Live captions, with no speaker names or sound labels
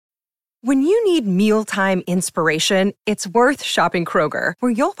When you need mealtime inspiration, it's worth shopping Kroger,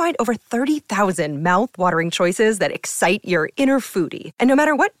 where you'll find over 30,000 mouth-watering choices that excite your inner foodie. And no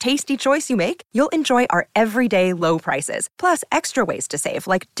matter what tasty choice you make, you'll enjoy our everyday low prices, plus extra ways to save,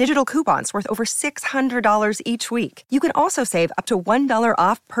 like digital coupons worth over $600 each week. You can also save up to $1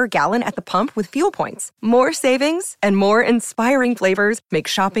 off per gallon at the pump with fuel points. More savings and more inspiring flavors make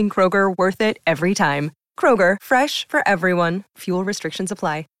shopping Kroger worth it every time. Kroger, fresh for everyone. Fuel restrictions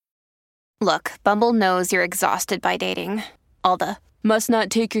apply. Look, Bumble knows you're exhausted by dating. All the, must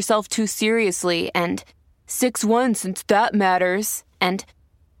not take yourself too seriously, and 6'1" since that matters, and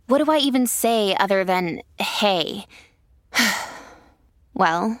what do I even say other than, hey?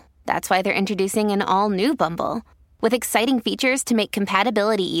 Well, that's why they're introducing an all-new Bumble, with exciting features to make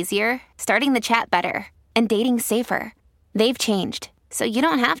compatibility easier, starting the chat better, and dating safer. They've changed, so you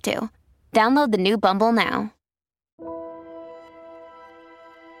don't have to. Download the new Bumble now.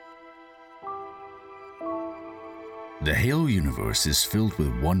 The Halo universe is filled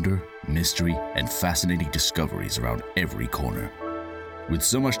with wonder, mystery, and fascinating discoveries around every corner. With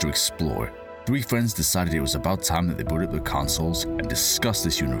so much to explore, three friends decided it was about time that they booted up their consoles and discussed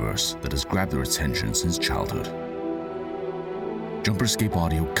this universe that has grabbed their attention since childhood. Jumperscape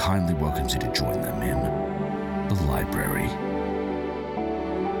Audio kindly welcomes you to join them in the library.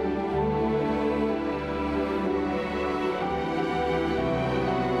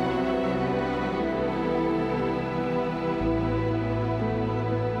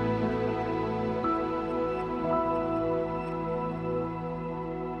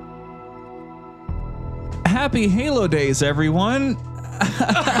 Happy Halodays, everyone!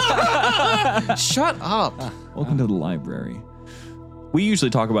 Shut up. Welcome to the library. We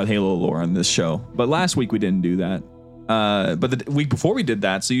usually talk about Halo lore on this show, but last week we didn't do that. But the week before we did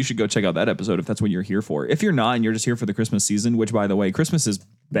that, so you should go check out that episode if that's what you're here for. If you're not and you're just here for the Christmas season, which, by the way, Christmas has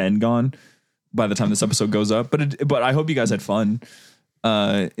been gone by the time this episode goes up, but I hope you guys had fun.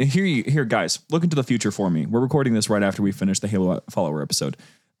 Here, guys, look into the future for me. We're recording this right after we finish the Halo Follower episode.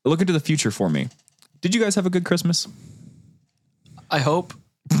 Look into the future for me. Did you guys have a good Christmas? I hope.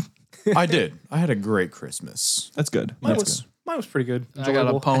 I did. I had a great Christmas. That's good. Mine was pretty good. I got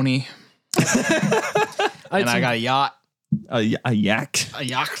a pony. And I got a yacht. A yak. A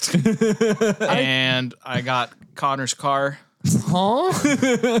yacht. And I got Connor's car. Huh?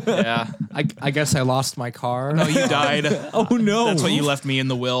 Yeah. I guess I lost my car. No, you died. Oh, no. That's what you left me in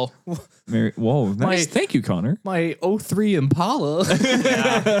the will. Whoa, nice. Thank you, Connor. My 03 Impala.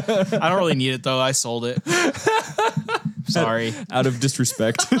 Yeah. I don't really need it, though. I sold it. Sorry. Out of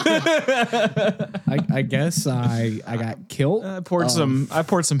disrespect. I guess I got killed. I poured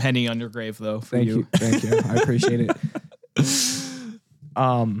some Henny on your grave, though, for you. Thank you. I appreciate it.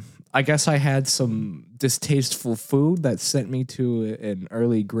 I guess I had some distasteful food that sent me to an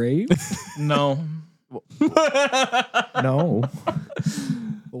early grave. No. No.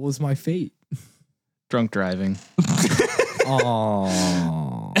 What was my fate? Drunk driving.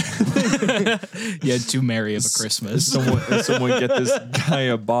 Oh. You had too merry of a Christmas. Someone get this guy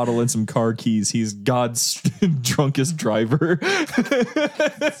a bottle and some car keys. He's God's drunkest driver.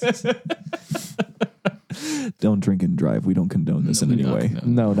 Don't drink and drive. We don't condone this in any way.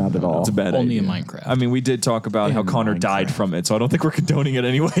 No, not at all. It's a bad Only idea. in Minecraft. I mean, we did talk about how Connor died from it, so I don't think we're condoning it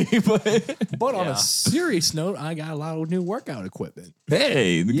anyway. But on a serious note, I got a lot of new workout equipment.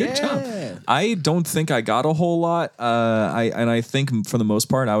 Hey, good job. I don't think I got a whole lot. I think for the most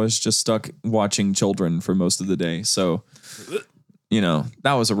part, I was just stuck watching children for most of the day. So,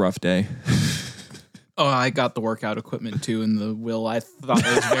 that was a rough day. Oh, I got the workout equipment too in the will. I thought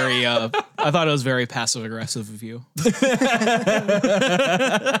it was very passive aggressive of you.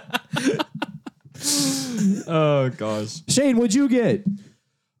 Oh gosh. Shane, what'd you get?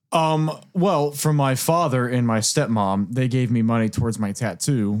 Well, from my father and my stepmom, they gave me money towards my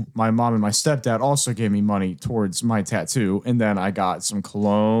tattoo. My mom and my stepdad also gave me money towards my tattoo. And then I got some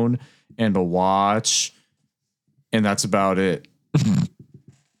cologne and a watch. And that's about it.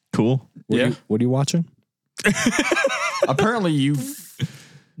 Cool. What are you watching? Apparently you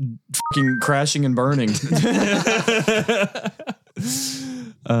fucking crashing and burning.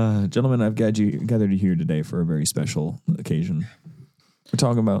 Gentlemen, I've gathered you here today for a very special occasion. We're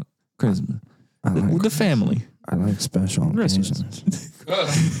talking about Christmas. The family. I like special occasions.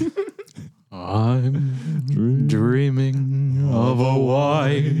 I'm dreaming of a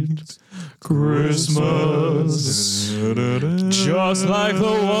white Christmas, just like the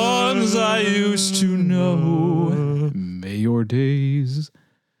ones I used to know. May your days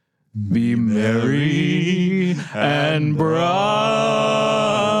be merry and bright,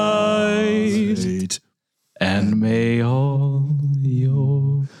 and may all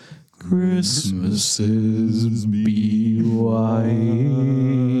your Christmases be white.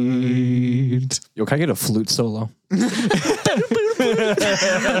 Yo, can I get a flute solo?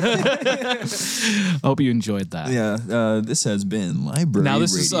 I hope you enjoyed that. Yeah, this has been Library Now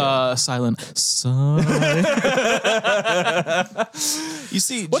this Radio. is silent. You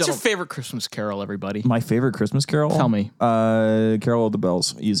see, What's your favorite Christmas carol, everybody? my favorite Christmas carol? Tell me. Carol of the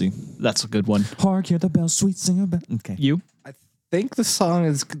Bells. Easy. That's a good one. Hark, hear the bells, sweet singer bell. Okay. You? I think the song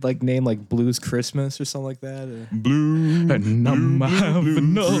is like named like Blues Christmas or something like that. Blue. And I'm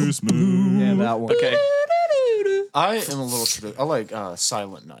having Yeah, that one. Okay. I am a little. I like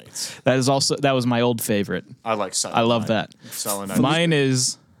Silent Night. That was my old favorite. I like Silent I love Night. that. Silent Night. Mine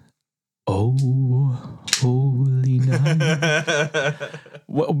is Oh Holy Night.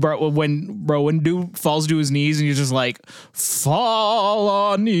 When dude falls to his knees and you're just like, fall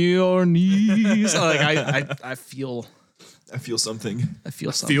on your knees. Like I feel something. something.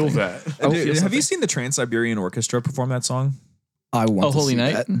 Feel that. Have you seen the Trans-Siberian Orchestra perform that song? I want Oh to Holy see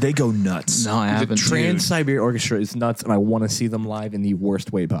Night? that. They go nuts. No, I haven't. The Trans-Siberian Orchestra is nuts, and I want to see them live in the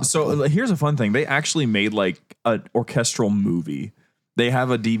worst way possible. So here's a fun thing. They actually made like an orchestral movie. They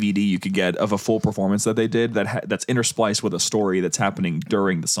have a DVD you could get of a full performance that they did that's interspliced with a story that's happening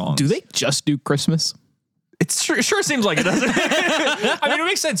during the song. Do they just do Christmas? It sure seems like it, doesn't it? I mean, it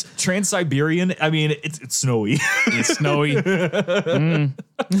makes sense. Trans-Siberian, I mean, it's snowy. It's snowy.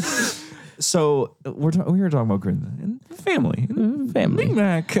 So we were talking about Christmas and family. Family.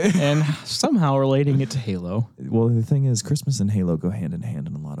 Back. And somehow relating it to Halo. Well, the thing is, Christmas and Halo go hand in hand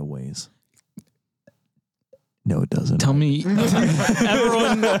in a lot of ways. No, it doesn't. Tell me,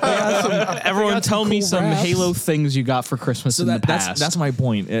 everyone tell me some Halo things you got for Christmas in the past. That's my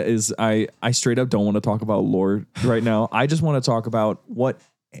point. Is I straight up don't want to talk about lore right now. I just want to talk about what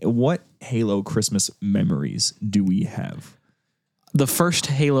Halo Christmas memories do we have? The first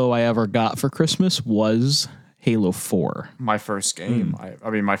Halo I ever got for Christmas was Halo 4. My first game. I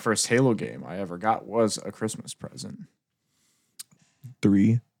mean, my first Halo game I ever got was a Christmas present.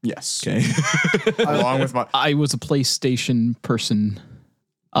 3. Yes. Okay. Along with my. I was a PlayStation person,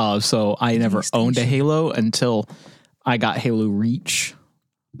 so I never owned a Halo until I got Halo Reach.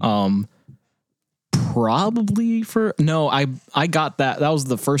 Probably I got that. That was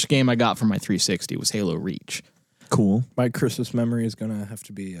the first game I got for my 360 was Halo Reach. Cool. My Christmas memory is going to have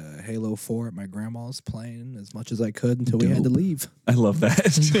to be Halo 4 at my grandma's, playing as much as I could until we had to leave. I love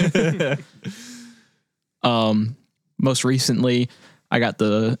that. Most recently, I got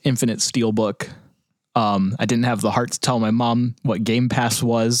the Infinite Steelbook. I didn't have the heart to tell my mom what Game Pass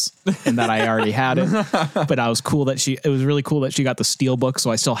was and that I already had it. But it was really cool that she got the Steelbook,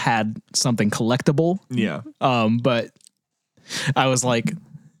 so I still had something collectible. Yeah. But I was like,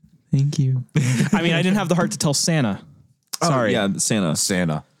 thank you. I mean, I didn't have the heart to tell Santa. Sorry. Yeah,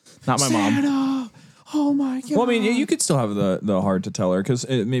 Santa. Not my mom. Oh my god. Well, I mean, you could still have the heart to tell her because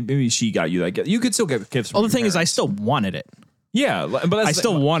maybe she got you that gift. You could still get gifts. Well, the thing is, I still wanted it. Yeah, but that's I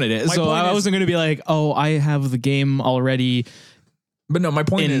still wanted it. my So point I is- wasn't going to be like, oh, I have the game already But no, my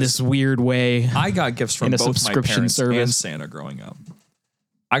point in is, this weird way. I got gifts from in a both my subscription parents and service. Santa growing up.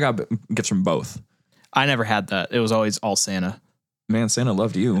 I got gifts from both. I never had that. It was always all Santa. Man, Santa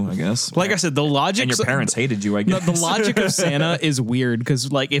loved you, I guess. Like I said, the logic. And your parents hated you, I No, guess. the logic of Santa is weird because,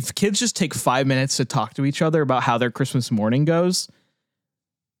 like, if kids just take 5 minutes to talk to each other about how their Christmas morning goes,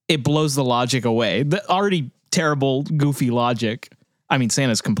 it blows the logic away. The already terrible, goofy logic. I mean,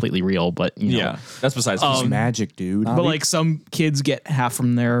 Santa's completely real, but you know. Yeah, that's besides. It's magic, dude. But like some kids get half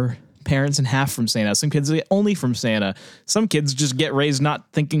from their parents and half from Santa. Some kids get only from Santa. Some kids just get raised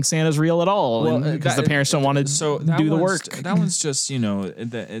not thinking Santa's real at all because the parents don't want to do the work. That one's just,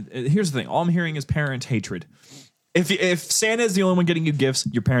 here's the thing. All I'm hearing is parent hatred. If Santa is the only one getting you gifts,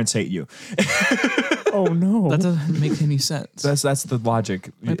 your parents hate you. Oh no. That doesn't make any sense. That's the logic.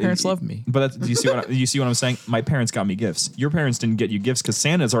 My parents love me. But do you see what I'm saying? My parents got me gifts. Your parents didn't get you gifts because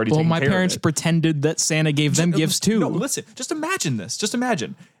Santa's already Well, taken my care parents of it. pretended that Santa gave them gifts too. No, listen. Just imagine this. Just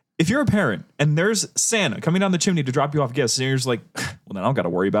imagine. If you're a parent and there's Santa coming down the chimney to drop you off gifts, and you're just like, well, then I don't got to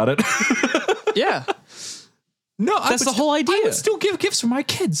worry about it. Yeah. No, That's the whole idea. I would still give gifts for my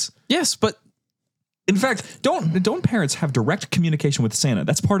kids. Yes, but In fact, don't parents have direct communication with Santa?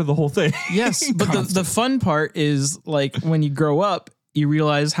 That's part of the whole thing. yes, but the fun part is like when you grow up, you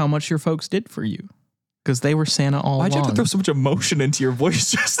realize how much your folks did for you because they were Santa all Why'd you have along. to throw so much emotion into your voice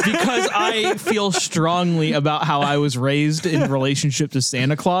just Because I feel strongly about how I was raised in relationship to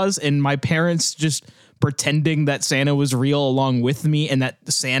Santa Claus and my parents just pretending that Santa was real along with me and that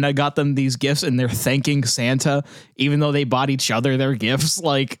Santa got them these gifts and they're thanking Santa even though they bought each other their gifts.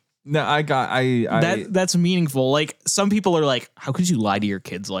 Like, No, I That's meaningful. Like some people are like, how could you lie to your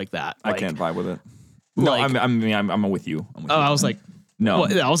kids like that? I Like, can't vibe with it. No, like- I'm with you. I was like, no,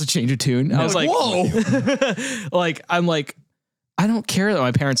 what? That was a change of tune. I was like, whoa. like, I'm like, I don't care that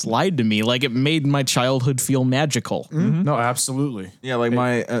my parents lied to me. Like it made my childhood feel magical. No, absolutely. yeah, like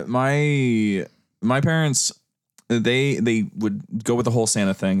my parents, they would go with the whole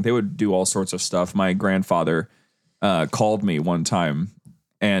Santa thing. They would do all sorts of stuff. My grandfather called me one time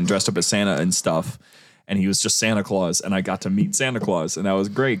and dressed up as Santa and stuff. And he was just Santa Claus, and I got to meet Santa Claus, and that was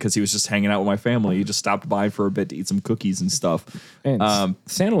great because he was just hanging out with my family. He just stopped by for a bit to eat some cookies and stuff. And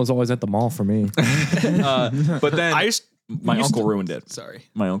Santa was always at the mall for me. But then my uncle ruined it. Sorry.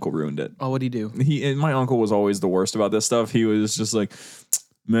 My uncle ruined it. Oh, what'd he do? My uncle was always the worst about this stuff. He was just like,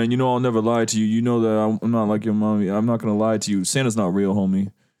 man, I'll never lie to you. You know that I'm not like your mommy. I'm not going to lie to you. Santa's not real,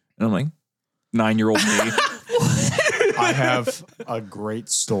 homie. And I'm like, 9-year-old me. I have a great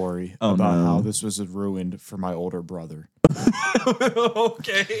story about how this was ruined for my older brother.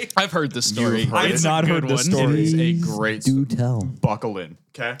 Okay. I've heard this story. You've heard I've not heard this It story. is a great Do tell. buckle in.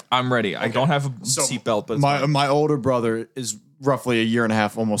 Okay. I'm ready. I don't have a seatbelt, but it's fine. my older brother is roughly a year and a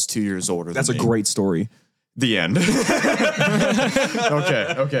half, almost 2 years older. That's a than me. great story. The end.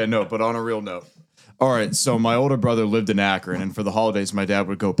 Okay, no, but on a real note. All right, so my older brother lived in Akron, and for the holidays, my dad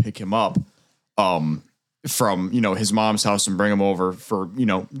would go pick him up from, his mom's house and bring him over for,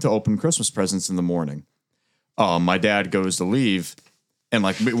 to open Christmas presents in the morning. My dad goes to leave, and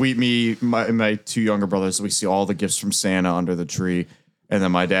like my two younger brothers, we see all the gifts from Santa under the tree. And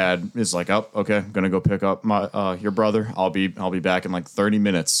then my dad is like, "Oh, okay, I'm gonna go pick up my your brother. I'll be back in like 30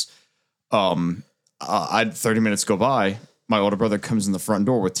 minutes." 30 minutes go by. My older brother comes in the front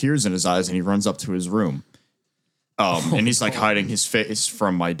door with tears in his eyes, and he runs up to his room. And he's like hiding his face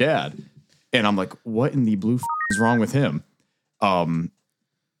from my dad. And I'm like, "What in the blue is wrong with him?" And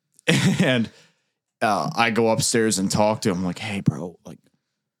I go upstairs and talk to him. I'm like, "Hey, bro, like,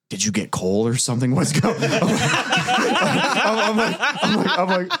 did you get coal or something? What's going on?" I'm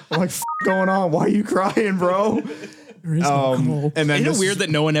like, "F going on? Why are you crying, bro?" There is no coal. And then Isn't it weird that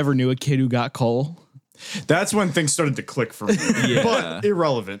no one ever knew a kid who got coal? that's when things started to click for me. Yeah. But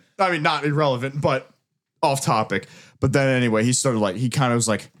irrelevant. I mean, not irrelevant, but off topic. But then anyway, he started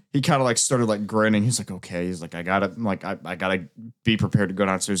started grinning. He's like, "Okay." He's like, I gotta be prepared to go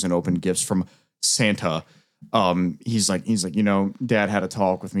downstairs and open gifts from Santa. He's like, Dad had a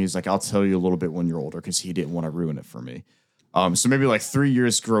talk with me. He's like, "I'll tell you a little bit when you're older," because he didn't want to ruin it for me. So maybe like 3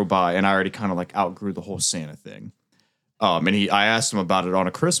 years go by, and I already kind of like outgrew the whole Santa thing. And I asked him about it on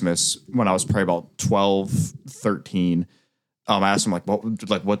a Christmas when I was probably about 12, 13. I asked him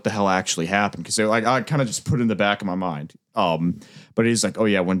what the hell actually happened? Because I kind of just put it in the back of my mind. But he's like, "Oh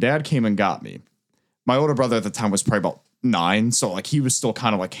yeah, when Dad came and got me, my older brother at the time was probably about 9, so like he was still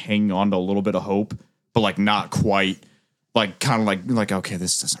kind of like hanging on to a little bit of hope, but like not quite, like kind of like okay,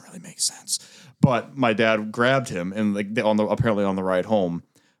 this doesn't really make sense." But my dad grabbed him, and like apparently on the ride home,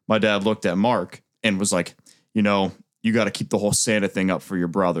 my dad looked at Mark and was like, "You got to keep the whole Santa thing up for your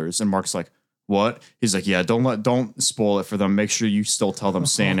brothers." And Mark's like, "What?" He's like, "Yeah, don't spoil it for them. Make sure you still tell them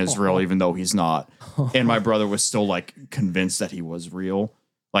Santa's real, even though he's not." And my brother was still like convinced that he was real.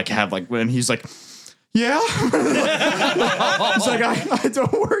 Like when he's like, "Yeah." He's like, I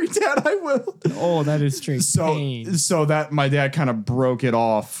don't worry, Dad, I will. Oh, that is straight pain. So that my dad kind of broke it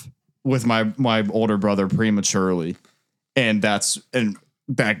off with my older brother prematurely. And that's kind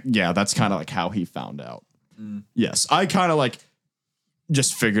of like how he found out. Yes. I kind of like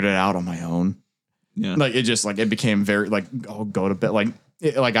just figured it out on my own. Yeah. Like it just like it became very like, oh, go to bed. Like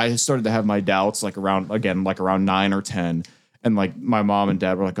I started to have my doubts like around 9 or 10. And like my mom and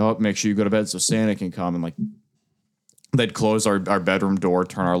dad were like, "Oh, make sure you go to bed so Santa can come." And like they'd close our bedroom door,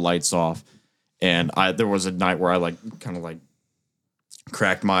 turn our lights off. And there was a night where I like kind of like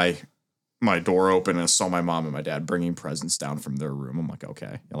cracked my door open and I saw my mom and my dad bringing presents down from their room. I'm like,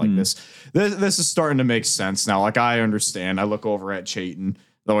 okay, like this is starting to make sense now. Like I understand. I look over at Chayton,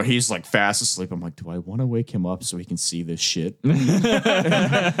 though he's like fast asleep. I'm like, do I want to wake him up so he can see this shit? And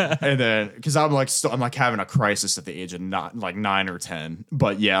then because I'm like having a crisis at the age of not like 9 or 10.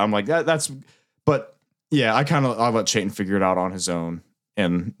 But yeah, I'm like but yeah, I let Chayton figure it out on his own.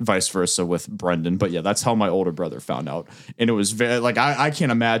 And vice versa with Brendan. But yeah, that's how my older brother found out. And it was very like I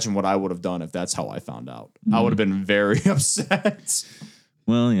can't imagine what I would have done if that's how I found out. I would have been very upset.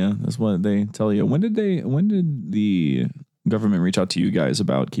 Well, yeah, that's what they tell you. When did the government reach out to you guys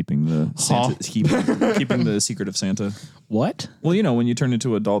about keeping the keeping the secret of Santa? What? Well, when you turn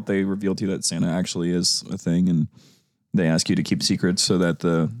into an adult, they reveal to you that Santa actually is a thing, and they ask you to keep secrets so that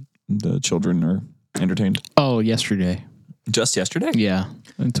the children are entertained. Oh, yesterday. Just yesterday? Yeah,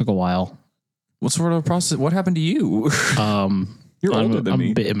 it took a while. What sort of process? What happened to you? You're older than me.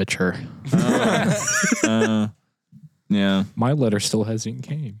 I'm a bit immature. Yeah. My letter still hasn't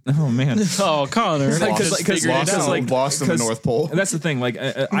came. Oh man. Oh, Connor. Because lost in the North Pole. That's the thing. Like,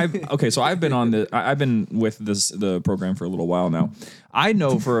 so I've been I've been with the program for a little while now. I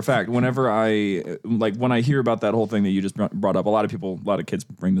know for a fact whenever when I hear about that whole thing that you just brought up, a lot of kids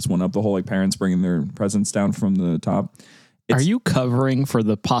bring this one up. The whole like parents bringing their presents down from the top. Are you covering for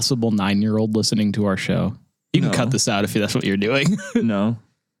the possible 9-year-old listening to our show? You can cut this out if that's what you're doing. No.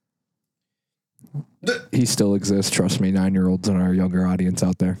 He still exists. Trust me, 9-year-olds in our younger audience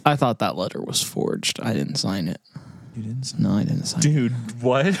out there. I thought that letter was forged. I didn't sign it. You didn't sign No, I didn't sign it. Dude,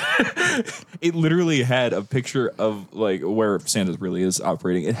 what? It literally had a picture of like where Santa really is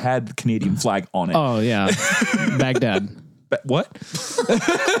operating. It had the Canadian flag on it. Oh, yeah. Baghdad. What?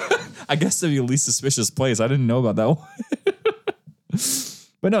 I guess the least suspicious place. I didn't know about that one.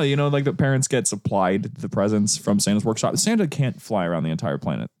 But no, like the parents get supplied the presents from Santa's workshop. Santa can't fly around the entire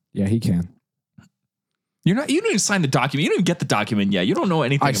planet. Yeah, he can. You didn't even sign the document. You didn't even get the document yet. You don't know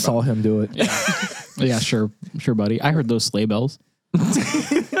anything. I saw him do it. Yeah, sure, buddy. I heard those sleigh bells.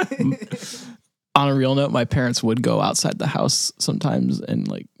 On a real note, my parents would go outside the house sometimes and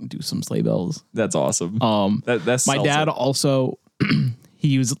like do some sleigh bells. That's awesome. That's my dad also.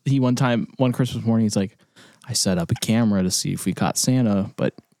 He one Christmas morning, he's like, I set up a camera to see if we caught Santa,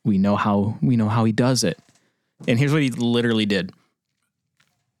 but we know how he does it. And here's what he literally did.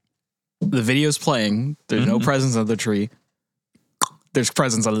 The video's playing. There's no presents under the tree. There's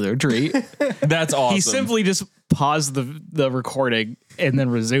presents under the tree. That's awesome. He simply just paused the recording and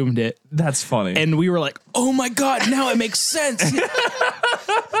then resumed it. That's funny. And we were like, oh my God, now it makes sense.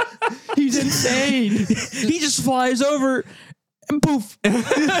 He's insane. He just flies over and poof.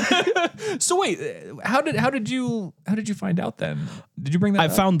 So wait, how did you find out then? Did you bring that I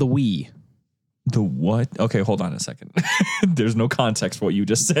up? found the Wii. The what? Okay, hold on a second. There's no context for what you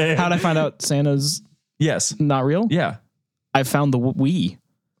just said. How'd I find out Santa's Yes. not real? Yeah. I found the Wii.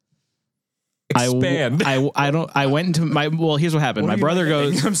 Expand. I went into here's what happened. My brother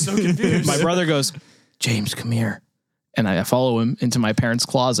goes, I'm so confused. my brother goes, James, come here. And I follow him into my parents'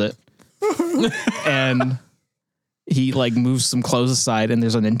 closet. And he like moves some clothes aside and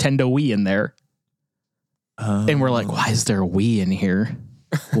there's a Nintendo Wii in there. And we're like, why is there a Wii in here?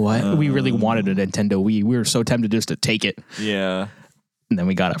 What? We really wanted a Nintendo Wii. We were so tempted just to take it. Yeah. And then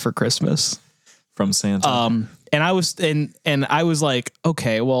we got it for Christmas. From Santa. And I was like,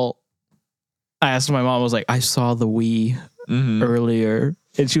 okay, well, I asked my mom, I was like, I saw the Wii earlier.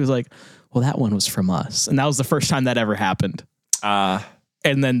 And she was like, well, that one was from us. And that was the first time that ever happened. And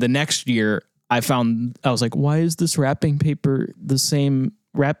then the next year I was like, why is this wrapping paper the same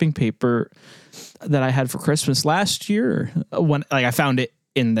wrapping paper that I had for Christmas last year? When I found it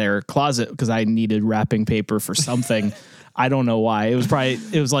in their closet because I needed wrapping paper for something. I don't know why. It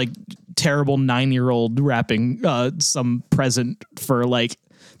was like terrible 9-year-old wrapping some present for like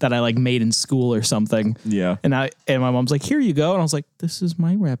that I like made in school or something. Yeah. And my mom's like, here you go. And I was like, this is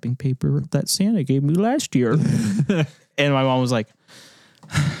my wrapping paper that Santa gave me last year. And my mom was like,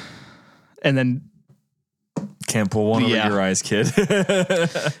 and then can't pull one over your eyes, kid.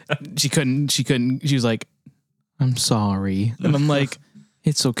 She couldn't. She was like, I'm sorry. And I'm like,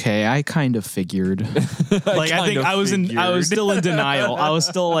 it's okay. I kind of figured. Like, I think I was still in denial. I was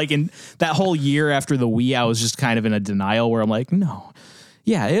still like in that whole year after the Wii, I was just kind of in a denial where I'm like, no.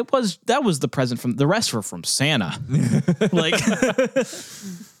 Yeah, that was the present from the rest were from Santa. Like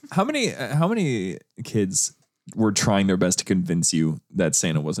how many kids were trying their best to convince you that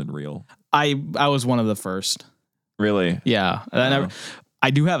Santa wasn't real? I was one of the first. Really? Yeah.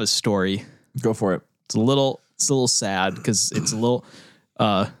 I do have a story. Go for it. It's a little sad because it's a little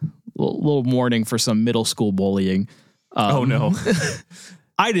warning for some middle school bullying. Oh no.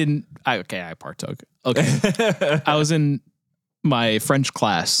 I partook. Okay. I was in my French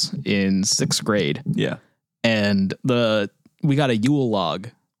class in 6th grade. Yeah. And we got a Yule log.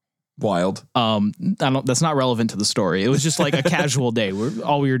 Wild. That's not relevant to the story. It was just like a casual day where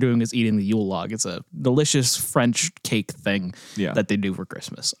all we were doing is eating the Yule log. It's a delicious French cake thing that they do for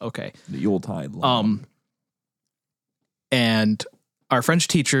Christmas. Okay. The Yuletide log. And our French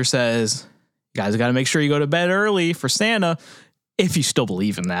teacher says, you guys got to make sure you go to bed early for Santa if you still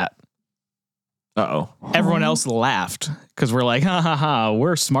believe in that. Uh-oh. Everyone else laughed because we're like, ha ha ha,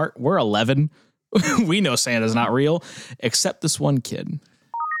 we're smart. We're 11. We know Santa's not real, except this one kid.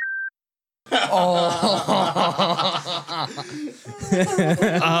 That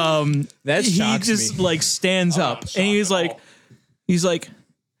he just me. Like stands up and he's like,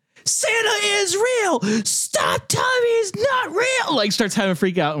 Santa is real. Stop telling me he's not real. Like starts having a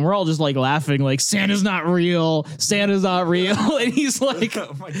freak out, and we're all just like laughing, like Santa's not real. Santa's not real. And he's like,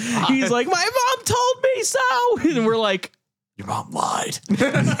 oh my God. He's like, my mom told me so. And we're like, your mom lied.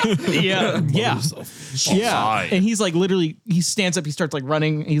 yeah. And he's like, literally, he stands up, he starts like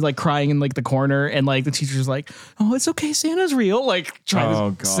running, he's like crying in like the corner, and like the teacher's like, oh, it's okay, Santa's real, like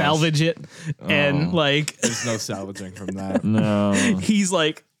trying to salvage it. And like There's no salvaging from that. No. he's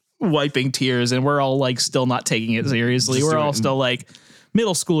like wiping tears, and we're all like still not taking it seriously. We're all still like,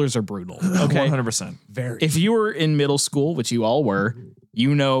 middle schoolers are brutal. Okay. 100%. Very. If you were in middle school, which you all were,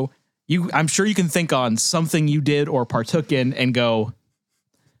 you know, I'm sure you can think on something you did or partook in and go,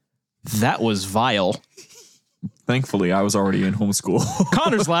 that was vile. Thankfully, I was already in homeschool.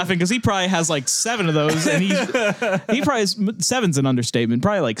 Connor's laughing because he probably has like 7 of those, and he probably has 7's an understatement,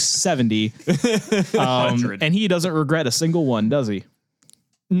 probably like 70. And he doesn't regret a single one, does he?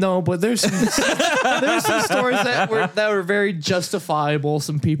 No, but there's some stories that were very justifiable.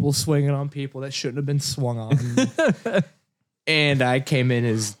 Some people swinging on people that shouldn't have been swung on. And I came in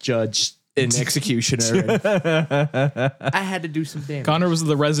as judge and executioner. I had to do some damage. Connor was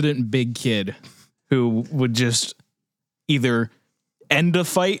the resident big kid who would just either end a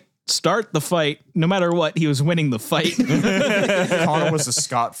fight, start the fight, no matter what, he was winning the fight. Connor was the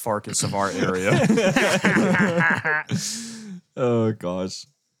Scott Farkas of our area. Oh gosh.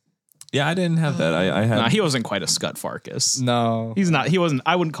 Yeah, I didn't have that. I had. Nah, he wasn't quite a Scott Farkas. No. He's not. He wasn't.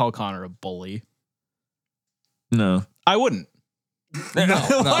 I wouldn't call Connor a bully. No. I wouldn't.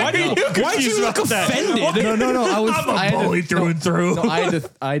 Why do you look offended? No. I had bully through and through. No, I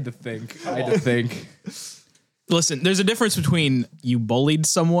had to think. Listen, there's a difference between you bullied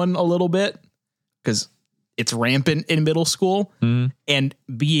someone a little bit, because it's rampant in middle school, and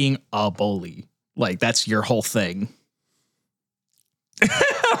being a bully. Like, that's your whole thing.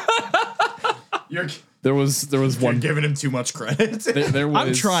 There was one giving him too much credit. There was.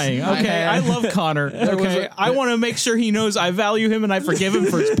 I'm trying. Okay, I love Connor. Okay, I want to make sure he knows I value him and I forgive him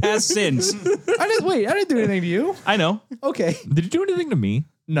for his past sins. I didn't do anything to you. I know. Okay. Did you do anything to me?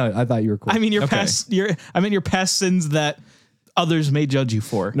 No, I thought you were cool. I mean your past sins that others may judge you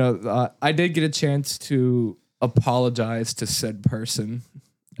for. No, I did get a chance to apologize to said person.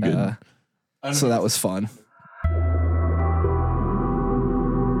 So that was fun.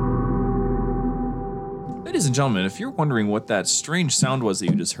 Ladies and gentlemen, if you're wondering what that strange sound was that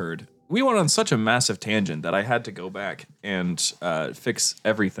you just heard, we went on such a massive tangent that I had to go back and fix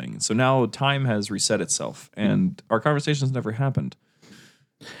everything. So now time has reset itself, and our conversations never happened.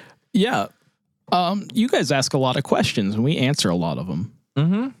 Yeah. You guys ask a lot of questions, and we answer a lot of them.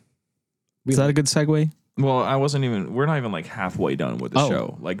 Mm-hmm. Is that a good segue? Well, we're not even like halfway done with the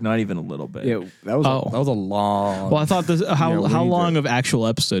show. Like, not even a little bit. Yeah, that was a long. Well, I thought how long of actual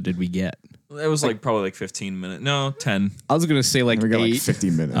episode did we get? It was like probably like 15 minutes. No, 10. I was gonna say like We got 8. like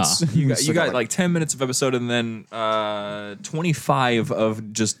 50 minutes. You got like 10 minutes of episode, and then 25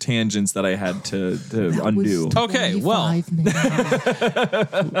 of just tangents that I had to undo. Okay, well,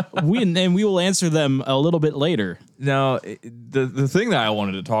 we will answer them a little bit later. Now, the thing that I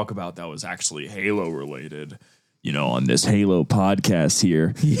wanted to talk about that was actually Halo related, on this Halo podcast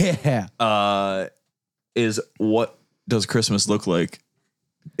here, is what does Christmas look like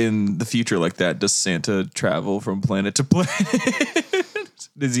in the future like that? Does Santa travel from planet to planet?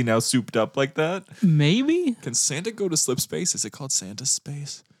 Is he now souped up like that? Maybe. Can Santa go to slip space? Is it called Santa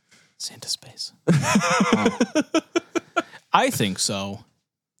space? Santa space. I think so.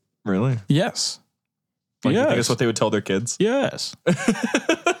 Really? Yes. Like, yes. I think that's what they would tell their kids. Yes. Because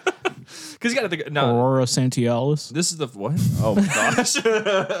you got to think. No, Aurora Santialis. this is the what? Oh my gosh.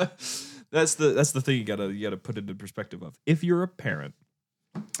 That's the thing you gotta put it in perspective of. If you're a parent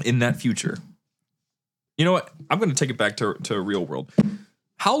in that future, you know what? I'm going to take it back to real world.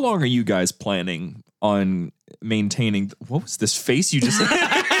 How long are you guys planning on maintaining? What was this face you just?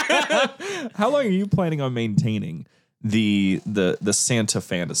 How long are you planning on maintaining the Santa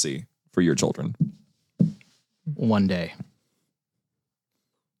fantasy for your children? One day.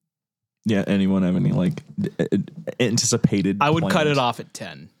 Yeah. Anyone have any like anticipated? I would plans? cut it off at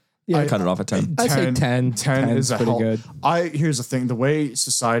 10. Yeah, I'd cut it off at 10. I'd say 10. 10 is pretty good. Here's the thing. The way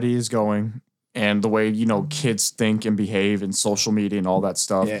society is going and the way, kids think and behave in social media and all that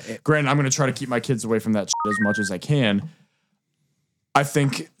stuff. Yeah, granted, I'm going to try to keep my kids away from that shit as much as I can. I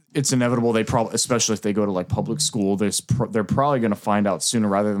think it's inevitable. They probably, especially if they go to like public school, they're probably going to find out sooner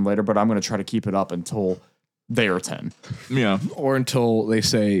rather than later, but I'm going to try to keep it up until they are 10. Yeah. Or until they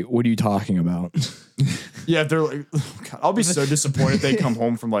say, "What are you talking about?" Yeah, they're like, God, I'll be so disappointed if they come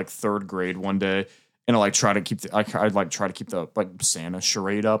home from like 3rd grade one day and I like try to keep I'd like try to keep the like Santa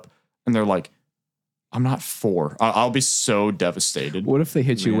charade up, and they're like, I'm not 4. I'll be so devastated. What if they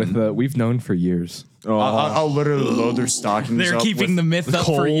hit you with we've known for years? I'll literally load their stockings. They're up keeping with the myth up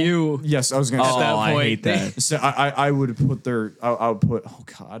coal. for you. Yes, I was gonna say that I point. hate that. So I would put I would put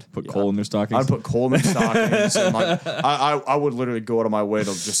Put coal in their stockings. I'd put coal in their stockings. And like, I would literally go out of my way to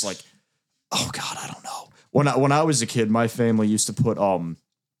just like, oh God, I don't know. When I was a kid, my family used to put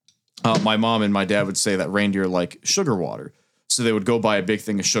my mom and my dad would say that reindeer like sugar water. So they would go buy a big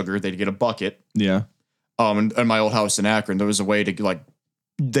thing of sugar. They'd get a bucket. Yeah. In my old house in Akron, there was a way to like,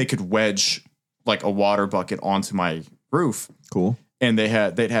 they could wedge like a water bucket onto my roof. Cool. And they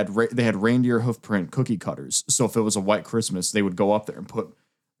had reindeer hoof print cookie cutters. So if it was a white Christmas, they would go up there and put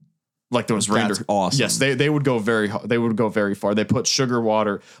like those reindeer. That's awesome. Yes, they would go very far. They put sugar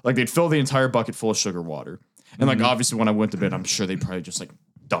water, like they'd fill the entire bucket full of sugar water. And like obviously when I went to bed, I'm sure they'd probably just like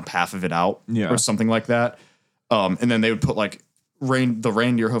dump half of it out or something like that. And then they would put like the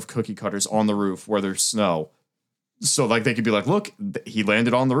reindeer hoof cookie cutters on the roof where there's snow. So like they could be like, look, he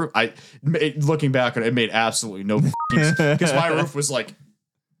landed on the roof. Looking back on it, made absolutely no sense because my roof was like,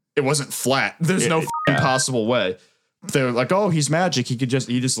 it wasn't flat. There's no possible way. They were like, oh, he's magic. He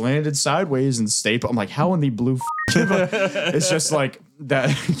just landed sideways and stayed. I'm like, how in the blue? It's just like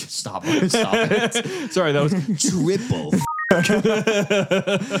that. Stop it. Sorry, that was triple.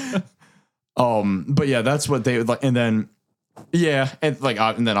 But yeah, that's what they would like. And then, and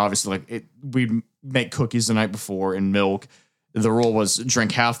then obviously like we'd make cookies the night before and milk. The rule was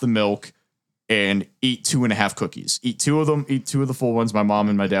drink half the milk and eat 2.5 cookies. Eat 2 of them. Eat 2 of the full ones. My mom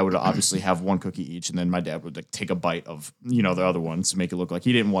and my dad would obviously have 1 cookie each, and then my dad would like take a bite of the other ones to make it look like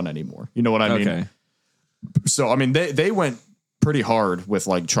he didn't want any more. You know what I mean? Okay. So I mean they went pretty hard with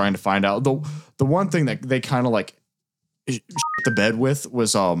like trying to find out. The one thing that they kind of like shit the bed with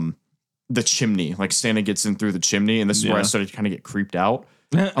was the chimney. Like Santa gets in through the chimney, and this is where I started to kind of get creeped out.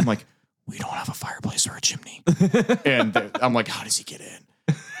 I'm like, we don't have a fireplace or a chimney, and I'm like, how does he get in?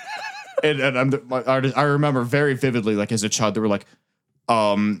 And I remember very vividly, like as a child, they were like,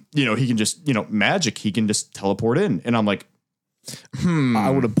 he can just, magic. He can just teleport in, and I'm like, I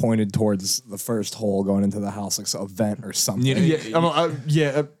would have pointed towards the first hole going into the house, like a vent or something.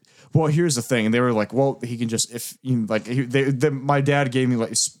 Well, here's the thing. And they were like, well, he can just, my dad gave me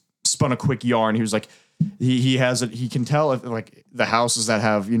like spun a quick yarn. He was like, he has it. He can tell if like the houses that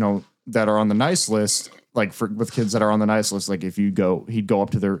have, that are on the nice list, like with kids that are on the nice list, like he'd go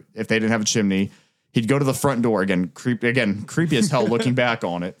up to if they didn't have a chimney, he'd go to the front door creepy as hell looking back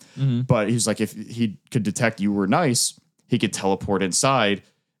on it. Mm-hmm. But he's like, if he could detect you were nice, he could teleport inside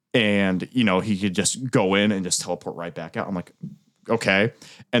and, he could just go in and just teleport right back out. I'm like, okay.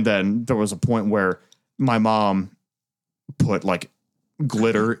 And then there was a point where my mom put like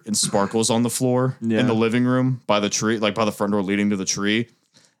glitter and sparkles on the floor in the living room by the tree, like by the front door leading to the tree.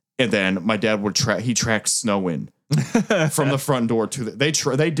 And then my dad would track snow in from the front door to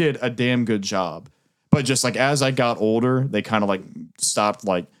they did a damn good job. But just like as I got older, they kind of like stopped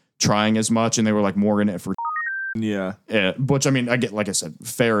like trying as much, and they were like more in it for which I mean, I get, like I said,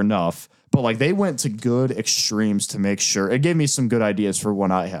 fair enough. But like they went to good extremes to make sure. It gave me some good ideas for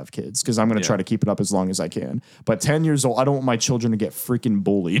when I have kids, because I'm going to try to keep it up as long as I can. But 10 years old, I don't want my children to get freaking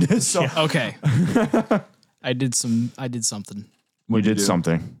bullied. So Okay. I did something. We did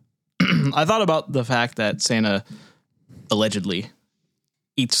something. I thought about the fact that Santa allegedly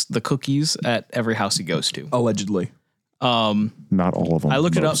eats the cookies at every house he goes to. Allegedly. Not all of them. I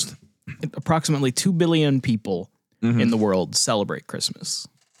looked it up. Approximately 2 billion people in the world celebrate Christmas.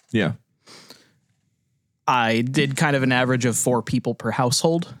 Yeah. I did kind of an average of 4 people per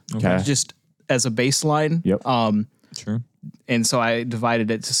household, just as a baseline. Yep. Sure. And so I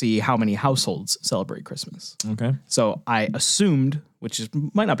divided it to see how many households celebrate Christmas. Okay. So I assumed,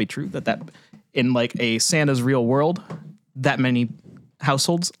 might not be true, that in like a Santa's real world, that many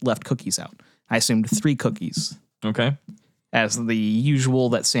households left cookies out. I assumed 3 cookies. Okay. As the usual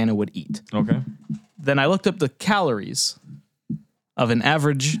that Santa would eat. Okay. Then I looked up the calories of an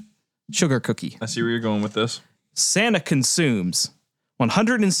average sugar cookie. I see where you're going with this. Santa consumes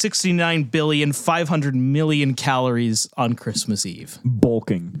 169,500,000,000 calories on Christmas Eve.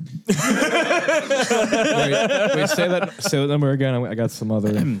 Bulking. Wait, say that number again. I got some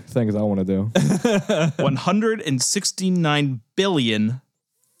other things I want to do.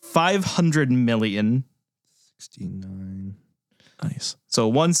 169,500,000,000. 69. Nice. So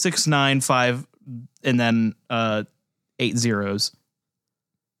 1695 and then 8 zeros.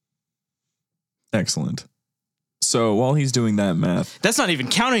 Excellent. So while he's doing that math, That's not even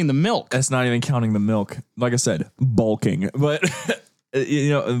counting the milk. that's not even counting the milk. Like I said, bulking. But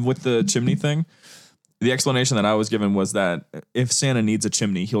with the chimney thing, The explanation that I was given was that if Santa needs a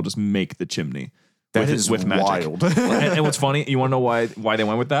chimney, he'll just make the chimney. That is wild. And what's funny, you want to know why they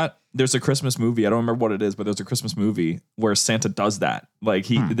went with that? There's a Christmas movie. I don't remember what it is, but there's a Christmas movie where Santa does that. Like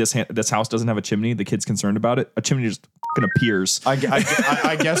this house doesn't have a chimney. The kid's concerned about it. A chimney just fucking appears. I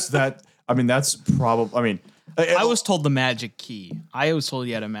guess that. I mean, that's probably. I mean, I was told the magic key. I was told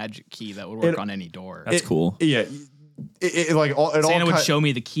you had a magic key that would work on any door. That's cool. Yeah. Santa would show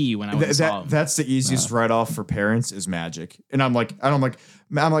me the key when I was that's the easiest write off for parents is magic, and I'm like,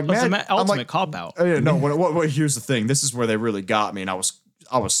 ultimate cop out. No, what? Here's the thing. This is where they really got me, and I was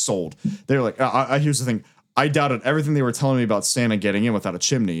sold. They were like, here's the thing. I doubted everything they were telling me about Santa getting in without a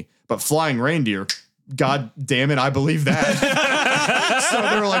chimney, but flying reindeer, God damn it, I believe that. So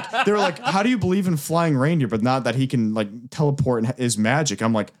they were like, how do you believe in flying reindeer, but not that he can like teleport and is magic?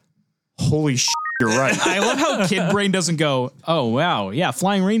 I'm like, holy shit. You're right. I love how kid brain doesn't go, oh, wow. Yeah,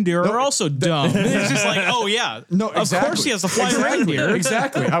 flying reindeer are also dumb. It's just like, oh, yeah. No, exactly. Of course he has the flying reindeer.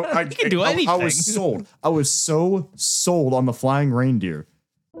 Exactly. I can do anything. I was sold. I was so sold on the flying reindeer.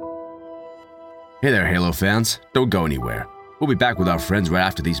 Hey there, Halo fans. Don't go anywhere. We'll be back with our friends right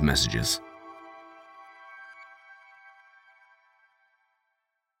after these messages.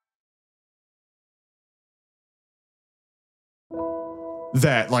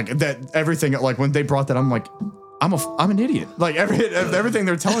 That everything, like when they brought that, I'm like, I'm an idiot. Like everything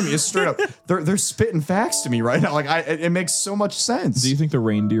they're telling me is straight up. They're spitting facts to me right now. Like it makes so much sense. Do you think the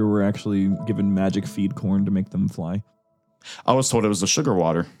reindeer were actually given magic feed corn to make them fly? I was told it was the sugar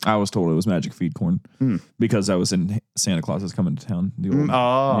water. I was told it was magic feed corn because I was in Santa Claus is Coming to Town.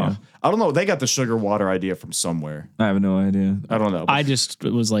 I don't know. They got the sugar water idea from somewhere. I have no idea. I don't know. I just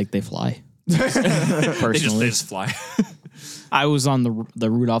was like, they fly. Personally, they just fly. I was on the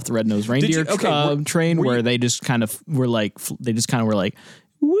Rudolph the Red-Nosed Reindeer train where they just kind of were like,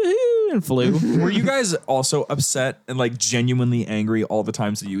 woohoo, and flew. Were you guys also upset and like genuinely angry all the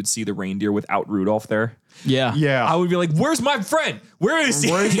times that you would see the reindeer without Rudolph there? Yeah. I would be like, "Where's my friend? Where is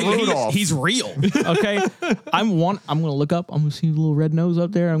he? Where's Rudolph? He's real." Okay. I'm gonna look up. I'm gonna see the little red nose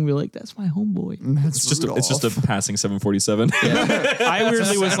up there. I'm gonna be like, "That's my homeboy." It's just a passing 747. I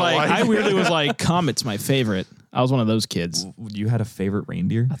weirdly was like, Comet's my favorite. I was one of those kids. You had a favorite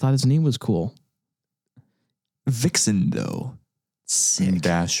reindeer? I thought his name was cool. Vixen though. Sick.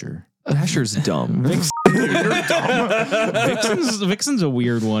 Dasher. Dasher's dumb. Vixen's a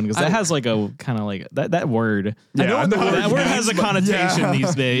weird one because that has like a kind of like that word. Yeah, that word has a connotation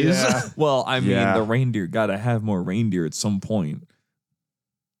these days. Yeah. Well, I mean, the reindeer gotta have more reindeer at some point.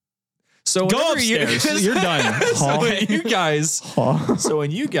 So go upstairs. You're done. So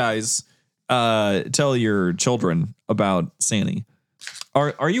when you guys tell your children about Santa,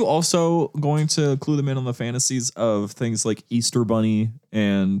 are you also going to clue them in on the fantasies of things like Easter Bunny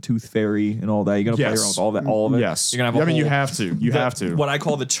and Tooth Fairy and all that? You're gonna play around with all of it. Yes. You're gonna have you have to. You have to. What I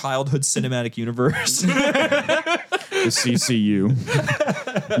call the childhood cinematic universe. The CCU.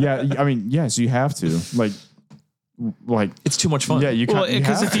 Yeah. I mean, yes, you have to. Like it's too much fun. Yeah, you can't.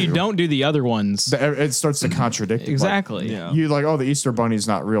 Because if you don't do the other ones, it starts to contradict. Exactly. Like, yeah. You like, oh, the Easter Bunny's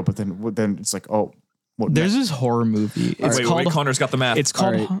not real, but then it's like, oh. There's this horror movie. It's called. Connor's got the math. It's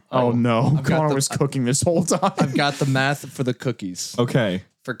called. Right. Oh no, Connor was cooking this whole time. I've got the math for the cookies. Okay.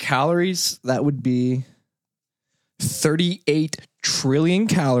 For calories, that would be 38 trillion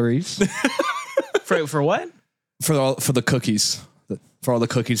calories. For what? For the cookies. For all the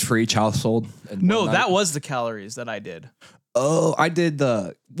cookies for each household. No, that was the calories that I did. Oh, I did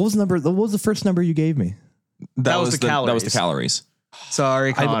what was the first number you gave me? That was the calories. That was the calories.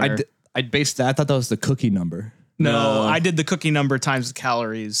 Sorry, Connor. I based that. I thought that was the cookie number. No, I did the cookie number times the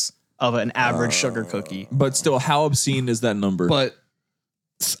calories of an average sugar cookie. But still, how obscene is that number? But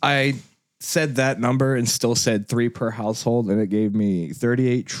I said that number and still said 3 per household, and it gave me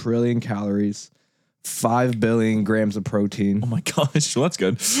 38 trillion calories, 5 billion grams of protein. Oh my gosh, well, that's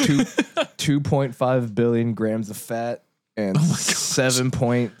good. 2.5 billion grams of fat, and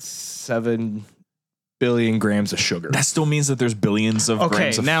 7.7 billion grams of sugar. That still means that there's billions of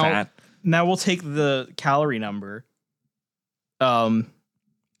grams of fat. Now we'll take the calorie number, and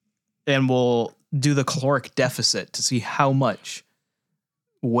we'll do the caloric deficit to see how much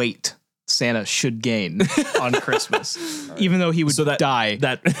weight Santa should gain on Christmas, even though he would die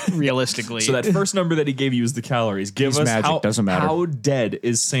realistically. So that first number that he gave you is the calories. Give us magic, doesn't matter. How dead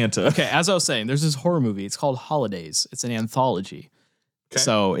is Santa? Okay, as I was saying, there's this horror movie. It's called Halodays. It's an anthology. Okay.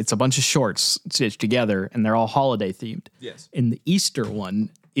 So it's a bunch of shorts stitched together, and they're all holiday themed. Yes. And the Easter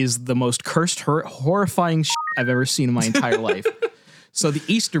one is the most cursed, horrifying shit I've ever seen in my entire life. So the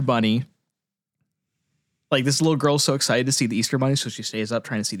Easter Bunny, like this little girl's so excited to see the Easter Bunny, so she stays up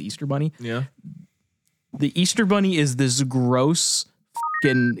trying to see the Easter Bunny. Yeah. The Easter Bunny is this gross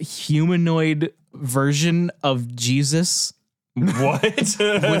fucking humanoid version of Jesus. What?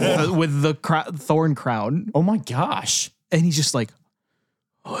 with the thorn crown. Oh my gosh. And he's just like,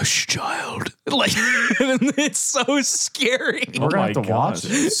 hush, child. Like, it's so scary. We're gonna have to watch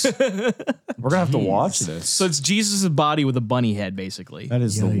this. We're gonna have to watch this. So it's Jesus' body with a bunny head, basically. That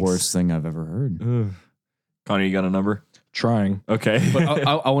is the worst thing I've ever heard. Connor, you got a number? Trying. Okay. But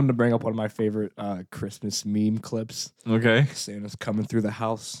I wanted to bring up one of my favorite Christmas meme clips. Okay. Santa's coming through the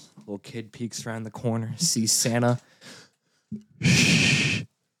house. Little kid peeks around the corner, sees Santa.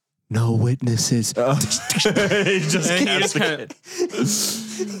 No witnesses. That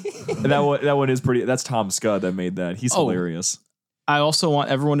one is pretty. That's Tom Scott that made that. He's hilarious. I also want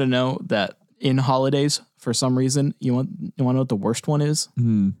everyone to know that in Holidays, for some reason, you want to know what the worst one is?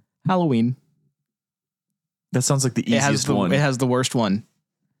 Halloween. That sounds like the easiest one. It has the worst one.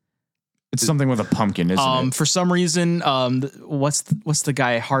 It's something with a pumpkin, isn't it? For some reason, what's the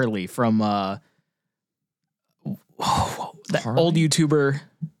guy Harley from that old YouTuber?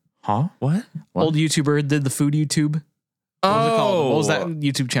 Huh? What? Old YouTuber did the food YouTube. What was it called? What was that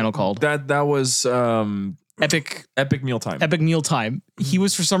YouTube channel called? That was Epic Mealtime. Epic Mealtime. He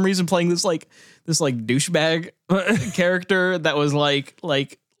was for some reason playing this douchebag character that was like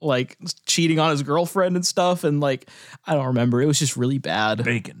cheating on his girlfriend and stuff, and I don't remember. It was just really bad.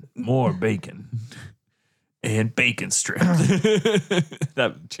 Bacon, more bacon, and bacon strips.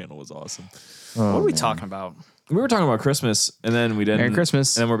 That channel was awesome. What are we talking about? We were talking about Christmas, and then we didn't. Merry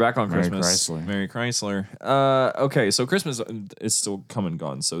Christmas. And then we're back on Merry Christmas. Chrysler. Merry Chrysler. Okay, so Christmas is still come and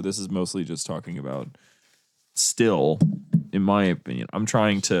gone. So this is mostly just talking about still, in my opinion. I'm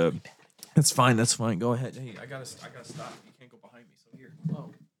trying to. That's fine. That's fine. Go ahead. Hey, I gotta stop. You can't go behind me. So here. Oh.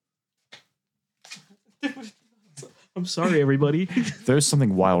 I'm sorry, everybody. There's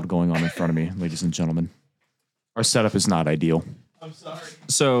something wild going on in front of me, ladies and gentlemen. Our setup is not ideal. I'm sorry.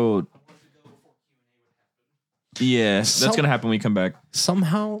 So. Yeah, that's going to happen when we come back.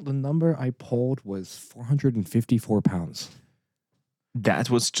 Somehow the number I pulled was 454 pounds. That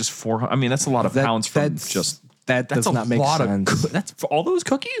was just 400. I mean, that's a lot of pounds from just. That That's does not make sense. That's for all those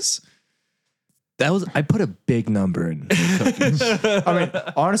cookies? I put a big number in cookies. I mean,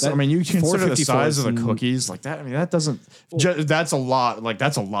 honestly, you consider the 454 size of the is- cookies like that. I mean, that doesn't. That's a lot.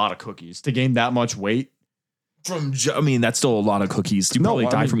 That's a lot of cookies to gain that much weight. That's still a lot of cookies. You probably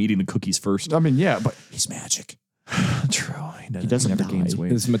die from eating the cookies first. I mean, yeah, but he's magic. True. He doesn't never die. gains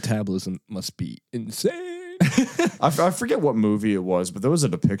weight. His metabolism must be insane. I forget what movie it was, but there was a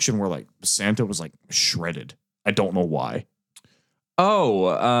depiction where Santa was shredded. I don't know why. Oh,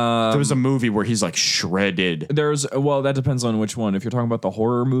 There was a movie where he's shredded. That depends on which one. If you're talking about the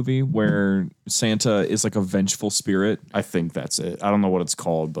horror movie where Santa is like a vengeful spirit, I think that's it. I don't know what it's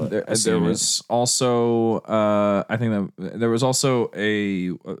called, but there was also, I think that there was also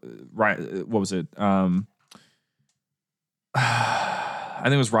what was it? I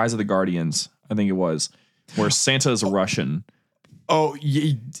think it was Rise of the Guardians. I think it was where Santa is a Russian. Oh,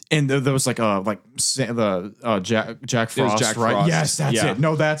 yeah, and there was Jack Frost, Jack right? Frost. Yes, that's Yeah. it.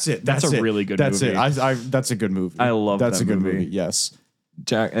 No, that's it. That's a really good that's movie. it. That's a good movie. I love that's that a good movie. Yes.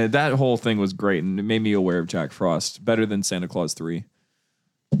 Jack, that whole thing was great, and it made me aware of Jack Frost better than Santa Claus 3.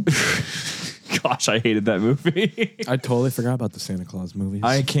 Gosh, I hated that movie. I totally forgot about the Santa Claus movies.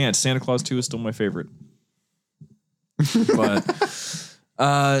 I can't. Santa Claus 2 is still my favorite. But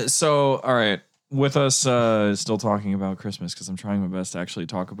so all right, with us still talking about Christmas because I'm trying my best to actually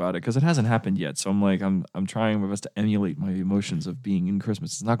talk about it because it hasn't happened yet. So I'm trying my best to emulate my emotions of being in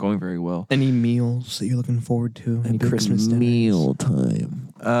Christmas. It's not going very well. Any meals that you're looking forward to? Any Christmas dinners? time.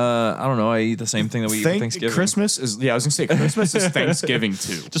 I don't know. I eat the same thing that we eat for Thanksgiving. Christmas is I was gonna say Christmas is Thanksgiving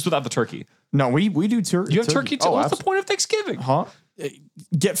too. Just without the turkey. No, we do turkey. You have turkey too. What's the point of Thanksgiving? Huh?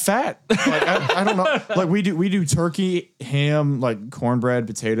 Get fat. I don't know. We do turkey, ham, cornbread,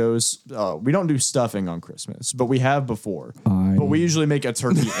 potatoes. We don't do stuffing on Christmas, but we have before. But we usually make a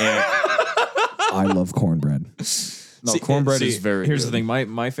turkey and I love cornbread. no cornbread is very. Here's good. the thing.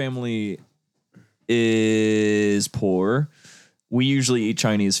 My family is poor. We usually eat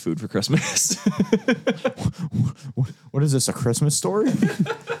Chinese food for Christmas. What is this? A Christmas story?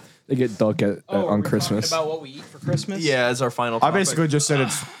 They get duck on Christmas. About what we eat for Christmas? Yeah, as our final I topic. basically just said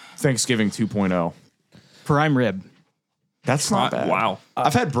it's Thanksgiving 2.0. Prime rib. That's not bad. Wow.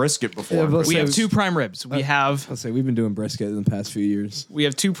 I've had brisket before. but- We So- have two prime ribs. We have I'll say we've been doing brisket in the past few years.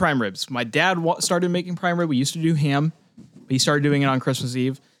 two prime ribs. My dad started making prime rib. We used to do ham, but he started doing it on Christmas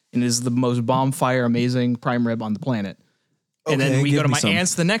Eve, and it is the most bonfire amazing prime rib on the planet. And then Okay, we go give to me my some.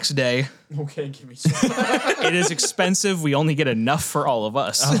 aunt's the next day. Okay, give me some. It is expensive. We only get enough for all of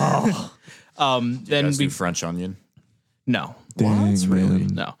us. Then Guys we do French onion. no, What? Really?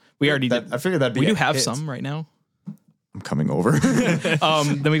 no. We already That, did. I figured that'd be. We do a have hit. some right now. I'm coming over.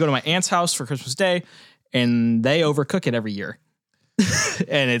 Then we go to my aunt's house for Christmas Day, and they overcook it every year,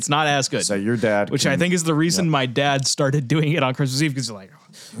 and it's not as good. So your dad, Which I think is the reason my dad started doing it on Christmas Eve, because he's like,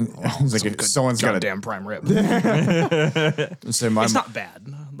 it's like if someone's got a goddamn prime rib. say my It's not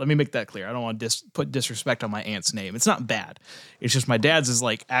bad. Let me make that clear. I don't want to put disrespect on my aunt's name. It's not bad. It's just my dad's is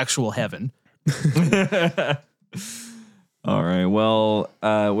like actual heaven. All right. Well,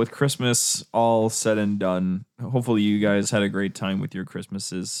 with Christmas all said and done, hopefully you guys had a great time with your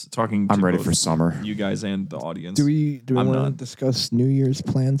Christmases. Talking to I'm ready both for summer. you guys and the audience. Do we I'm want to not. discuss New Year's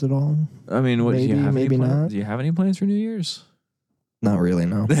plans at all? I mean, what do you Maybe, have? maybe any plans? not. Do you have any plans for New Year's? Not really,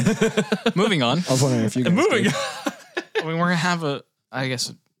 no. Moving on. I was wondering if you guys Moving did. on. I mean, we're gonna have a. I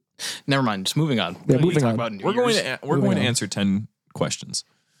guess. Never mind. Just moving on. Yeah, We moving talk on. about New We're going Year's. to Moving on. answer 10 questions.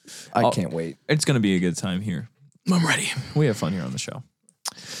 I can't wait. It's going to be a good time here. I'm ready. We have fun here on the show.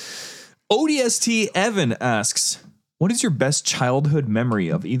 ODST Evan asks, what is your best childhood memory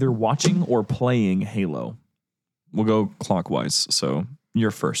of either watching or playing Halo? We'll go clockwise. So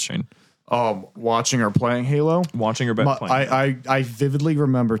you're first, Shane. Watching or playing Halo. Watching or playing? I vividly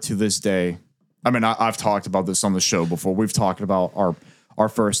remember to this day. I mean, I've talked about this on the show before. We've talked about our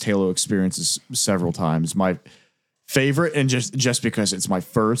first Halo experiences several times. My favorite, and just because it's my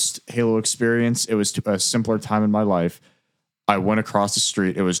first Halo experience, it was a simpler time in my life. I went across the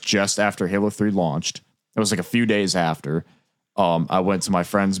street. It was just after Halo 3 launched. It was like a few days after. I went to my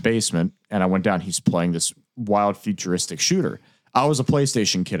friend's basement and I went down. He's playing this wild futuristic shooter. I was a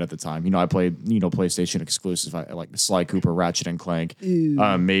PlayStation kid at the time. You know, I played, PlayStation exclusive. I like Sly Cooper, Ratchet and Clank.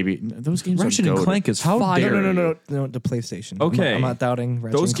 Maybe those games Ratchet are and goated. Clank is How fire. dare No, you. the PlayStation. Okay. I'm not doubting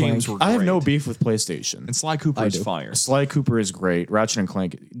Ratchet Those and Clank. games were I have no great. beef with PlayStation. And Sly Cooper I is do. fire. Sly Cooper is great. Ratchet and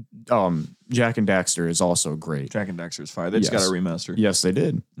Clank, Jack and Daxter is also great. Jack and Daxter is fire. They just Yes. got a remaster. Yes, they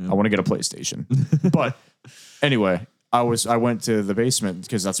did. I want to get a PlayStation. But anyway, I went to the basement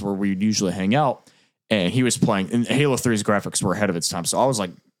because that's where we usually hang out. And he was playing, and Halo 3's graphics were ahead of its time. So I was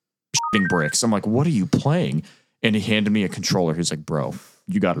like shitting bricks. I'm like, what are you playing? And he handed me a controller. He's like, bro,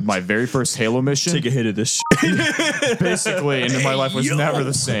 you got it. My very first Halo mission. Take a hit of this shit. Basically, and my life was never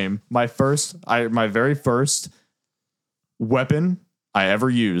the same. My very first weapon I ever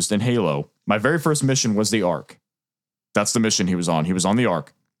used in Halo, my very first mission was the Ark. That's the mission he was on. He was on the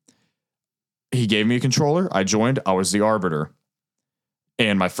Ark. He gave me a controller. I joined. I was the Arbiter.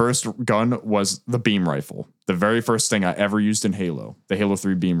 And my first gun was the beam rifle. The very first thing I ever used in Halo, the Halo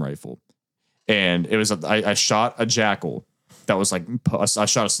 3 beam rifle. And it was, I shot a jackal. That was like, I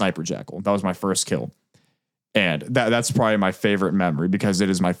shot a sniper jackal. That was my first kill. And that's probably my favorite memory because it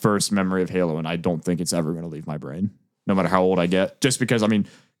is my first memory of Halo. And I don't think it's ever going to leave my brain, no matter how old I get. Just because, I mean,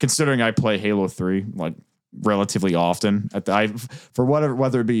 considering I play Halo 3, like, relatively often for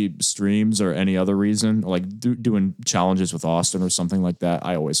whether it be streams or any other reason, like doing challenges with Austin or something like that,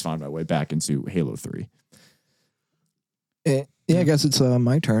 I always found my way back into Halo 3. Yeah, I guess it's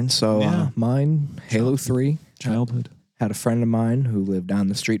my turn. So Yeah. mine, Halo 3. Childhood. Had a friend of mine who lived down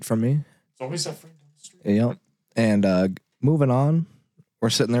the street from me. It's always that friend on the street. Yep. And moving on, we're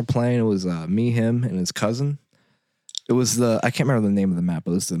sitting there playing. It was me, him, and his cousin. It was I can't remember the name of the map,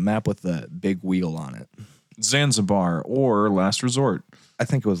 but it was the map with the big wheel on it. Zanzibar or Last Resort. I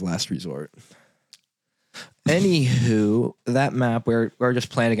think it was Last Resort. Anywho, that map, we're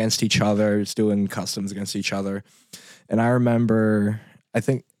just playing against each other, just doing customs against each other. And I remember, I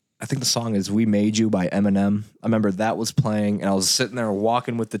think the song is We Made You by Eminem. I remember that was playing, and I was sitting there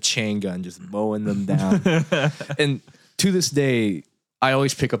walking with the chain gun, just mowing them down. And to this day, I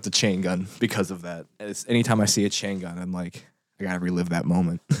always pick up the chain gun because of that. Anytime I see a chain gun, I'm like, I gotta relive that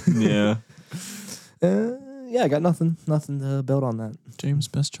moment. Yeah. Yeah, I got nothing to build on that. James,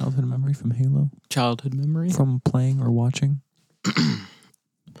 best childhood memory from Halo? Childhood memory. From playing or watching?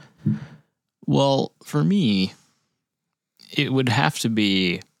 Well, for me, it would have to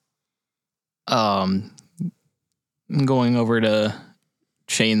be going over to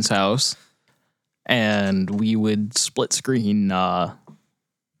Shane's house, and we would split screen.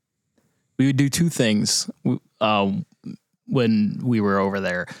 We would do two things when we were over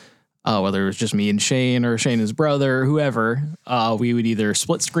there. Whether it was just me and Shane or Shane and his brother, whoever, we would either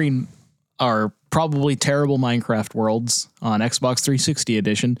split screen our probably terrible Minecraft worlds on Xbox 360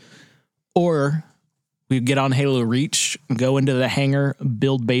 edition, or we'd get on Halo Reach, go into the hangar,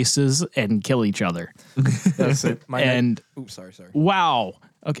 build bases, and kill each other. That's it. Oops, sorry. Wow.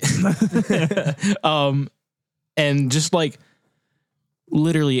 Okay. And just like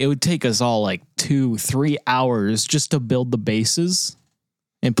literally, it would take us all like 2-3 hours just to build the bases.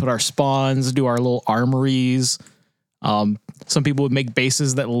 and put our spawns, do our little armories. Some people would make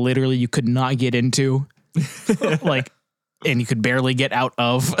bases that literally you could not get into, like, and you could barely get out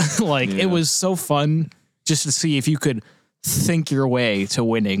of. It was so fun just to see if you could think your way to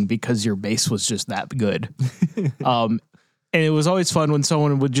winning because your base was just that good. And it was always fun when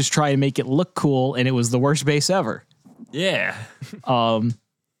someone would just try and make it look cool and it was the worst base ever. Yeah.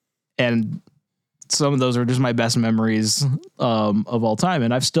 And some of those are just my best memories of all time.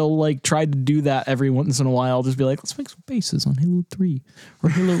 And I've still like tried to do that every once in a while. Just be like, let's make some bases on Halo 3 or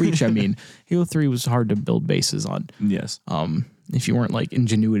Halo Reach. I mean, Halo 3 was hard to build bases on. Yes. If you weren't like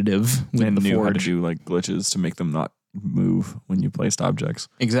ingenuitive with And the knew how to forge. do like glitches to make them not move when you placed objects.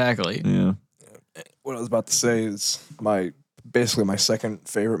 Exactly. Yeah. What I was about to say is basically my second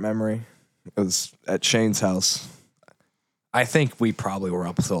favorite memory was at Shane's house. I think we probably were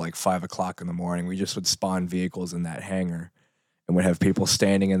up till like 5 o'clock in the morning. We just would spawn vehicles in that hangar and would have people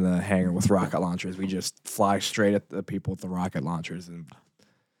standing in the hangar with rocket launchers. We just fly straight at the people with the rocket launchers, and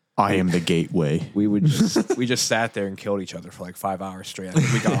I am the gateway. we just sat there and killed each other for like 5 hours straight. I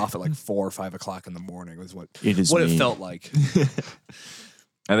think we got off at like 4 or 5 o'clock in the morning. Was what it felt like.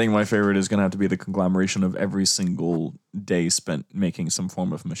 I think my favorite is going to have to be the conglomeration of every single day spent making some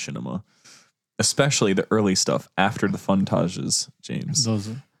form of machinima, especially the early stuff after the funtages, James.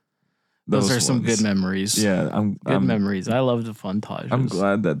 Those are some ones. good memories. Yeah, Good memories. I love the funtages. I'm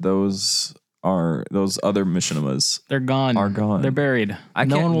glad that those other machinimas They're gone. are gone. They're buried.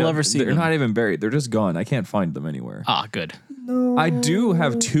 No one will ever see They're them. not even buried. They're just gone. I can't find them anywhere. Ah, good. I do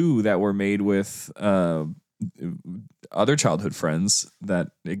have 2 that were made with other childhood friends that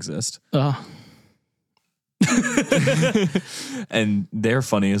exist. And they're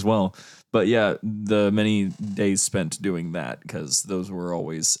funny as well. But yeah, the many days spent doing that, because those were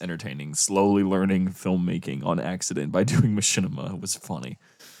always entertaining. Slowly learning filmmaking on accident by doing machinima was funny.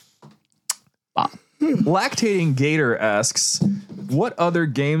 Lactating Gator asks, what other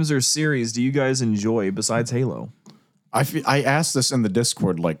games or series do you guys enjoy besides Halo? I asked this in the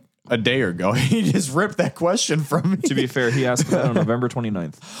Discord like a day ago. He just ripped that question from me. To be fair, he asked that on November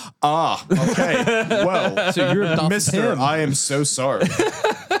 29th. Ah, okay. Well, So you're adopted Mister, him. I am so sorry.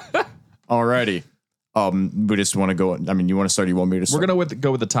 Alrighty. We just want to go. I mean, you want to start? You want me to start? We're going to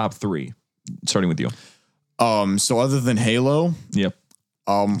go with the top 3, starting with you. So other than Halo, Yep.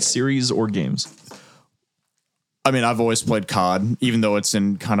 Series or games? I mean, I've always played COD, even though it's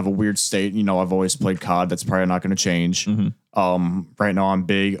in kind of a weird state. You know, I've always played COD. That's probably not going to change. Right now, I'm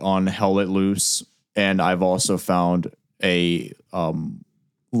big on Hell Let Loose, and I've also found a long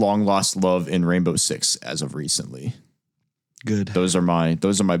lost love in Rainbow Six as of recently. Good. Those are my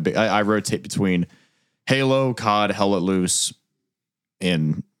big. I rotate between Halo, COD, Hell Let Loose,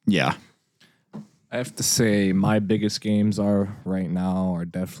 and yeah. I have to say my biggest games are right now are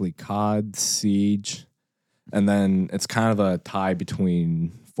definitely COD, Siege, and then it's kind of a tie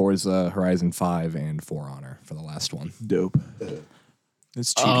between Forza Horizon 5 and For Honor for the last one. Dope.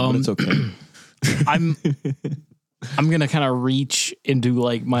 It's cheating, but it's okay. I'm gonna kind of reach into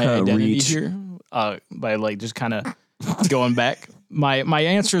like my identity reach. here by like just kind of going back. My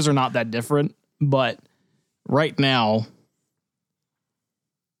answers are not that different, but right now,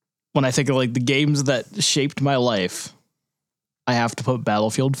 when I think of like the games that shaped my life, I have to put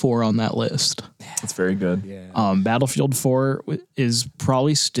Battlefield 4 on that list. It's very good. Yeah. Battlefield 4 is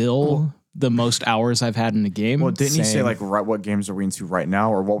probably still the most hours I've had in a game. Well, didn't he say Same. like what games are we into right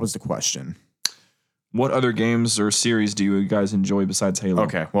now, or what was the question? What other games or series do you guys enjoy besides Halo?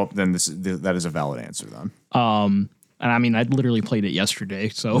 Okay, well then that is a valid answer then. And I mean, I literally played it yesterday,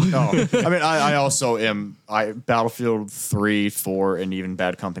 so No, I mean I also am. Battlefield 3, 4, and even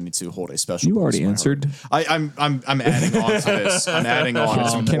Bad Company 2 hold a special. You place already in my answered. heart. I'm adding on to this. I'm adding on.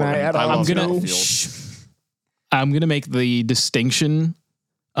 It's Can I important. add on? love I'm gonna Battlefield. I'm gonna make the distinction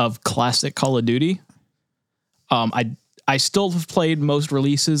of classic Call of Duty. I still have played most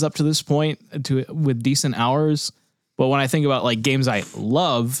releases up to this point with decent hours, but when I think about like games I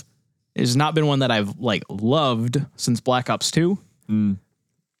love, it's not been one that I've like loved since Black Ops 2.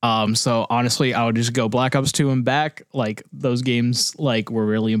 So honestly, I would just go Black Ops 2 and back. Like those games like were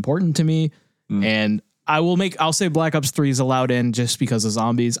really important to me, and I'll say Black Ops 3 is allowed in just because of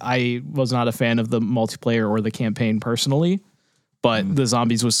zombies. I was not a fan of the multiplayer or the campaign personally, but the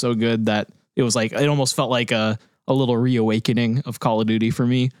zombies was so good that it was like, it almost felt like a little reawakening of Call of Duty for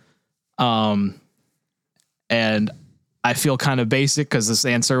me. And I feel kind of basic because this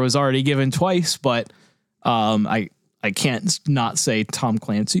answer was already given twice, but I can't not say Tom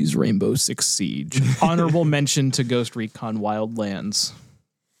Clancy's Rainbow Six Siege. Honorable mention to Ghost Recon Wildlands.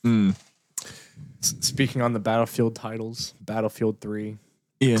 Speaking on the Battlefield titles, Battlefield 3,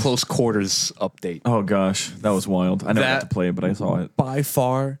 close quarters update. Oh gosh, that was wild. I never got That- to play it, but I saw it. By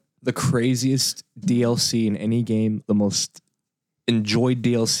far the craziest DLC in any game, the most enjoyed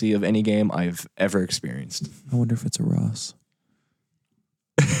DLC of any game I've ever experienced. I wonder if it's a Ross.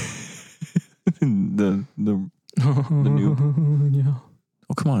 the noob. Yeah.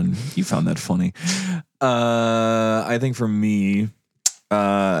 Oh, come on. You found that funny. I think for me,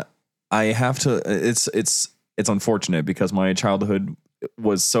 I have to, it's unfortunate because my childhood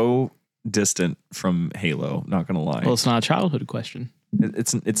was so distant from Halo, not going to lie. Well, it's not a childhood question.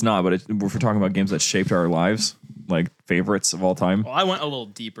 It's not, but if we're talking about games that shaped our lives, like favorites of all time. Well, I went a little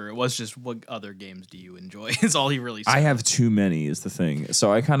deeper. It was just what other games do you enjoy? Is all he really said. I have too many is the thing.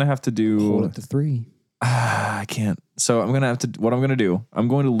 So I kind of have to do. Hold up to 3. I can't. So I'm going to have to, what I'm going to do, I'm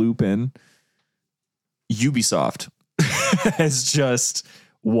going to loop in Ubisoft as just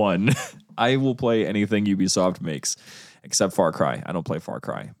one. I will play anything Ubisoft makes except Far Cry. I don't play Far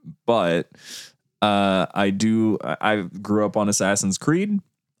Cry, but I grew up on Assassin's Creed.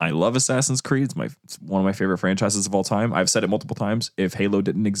 I love Assassin's Creed. It's one of my favorite franchises of all time. I've said it multiple times. If Halo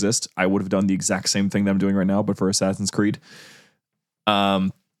didn't exist, I would have done the exact same thing that I'm doing right now, but for Assassin's Creed. Watch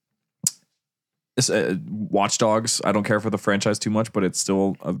Dogs. I don't care for the franchise too much, but it's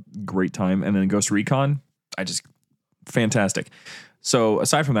still a great time. And then Ghost Recon, fantastic. So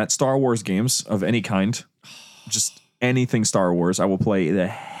aside from that, Star Wars games of any kind, just anything Star Wars, I will play the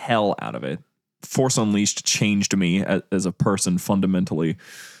hell out of it. Force Unleashed changed me as a person fundamentally,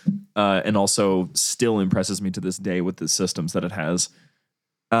 and also still impresses me to this day with the systems that it has.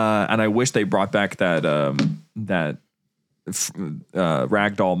 And I wish they brought back that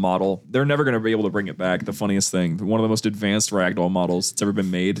ragdoll model. They're never going to be able to bring it back. The funniest thing, one of the most advanced ragdoll models that's ever been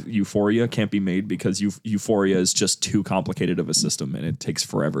made, Euphoria, can't be made because Euphoria is just too complicated of a system and it takes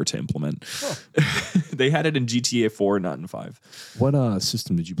forever to implement. They had it in GTA 4, not in 5. What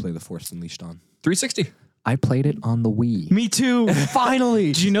system did you play The Force Unleashed on? 360. I played it on the Wii. Me too.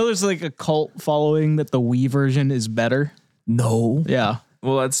 Finally. Do you know there's like a cult following that the Wii version is better? No. Yeah.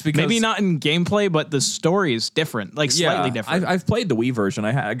 Well, that's because Maybe not in gameplay, but the story is different, like slightly different. I've played the Wii version.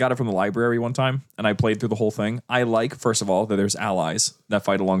 I got it from the library one time, and I played through the whole thing. I like, first of all, that there's allies that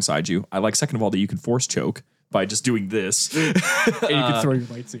fight alongside you. I like, second of all, that you can force choke by just doing this. And you can throw your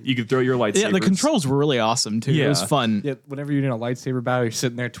lightsaber. You can throw your lightsaber. Yeah, the controls were really awesome too. Yeah. It was fun. Yeah, whenever you're in a lightsaber battle, you're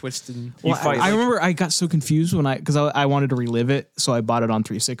sitting there twisting. Well, fight I remember I got so confused because I wanted to relive it, so I bought it on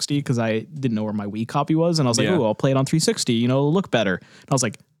 360 because I didn't know where my Wii copy was, and I was like, Yeah. "Oh, I'll play it on 360. It'll look better." And I was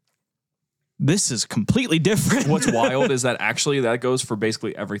like, "This is completely different." What's wild is that actually that goes for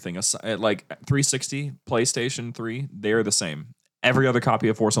basically everything. Like 360, PlayStation 3, they're the same. Every other copy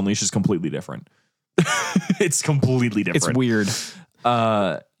of Force Unleashed is completely different. It's completely different. It's weird.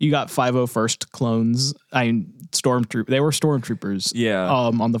 You got 501st clones. They were stormtroopers. Yeah.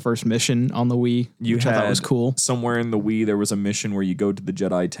 On the first mission on the Wii, which I thought was cool. Somewhere in the Wii, there was a mission where you go to the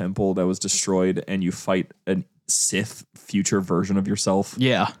Jedi Temple that was destroyed, and you fight a Sith future version of yourself.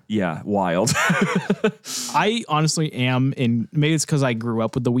 Yeah. Yeah, wild. I honestly am maybe it's because I grew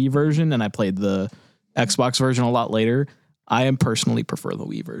up with the Wii version and I played the Xbox version a lot later. I personally prefer the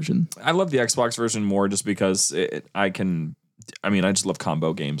Wii version. I love the Xbox version more just because I just love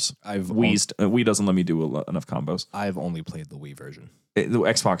combo games. Wii doesn't let me do enough combos. I've only played the Wii version. The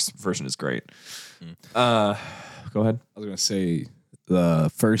Xbox version is great. Go ahead. I was going to say the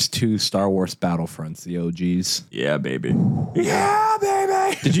first 2 Star Wars Battlefronts, the OGs. Yeah, baby. Yeah,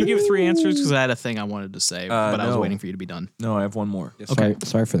 baby. Did you give 3 answers? Because I had a thing I wanted to say, but I was no. waiting for you to be done. No, I have one more.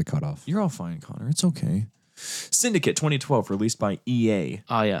 Sorry for the cutoff. You're all fine, Connor. It's okay. Syndicate 2012, released by EA.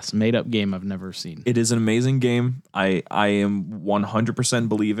 Oh, yes. Made up game I've never seen. It is an amazing game. I am 100%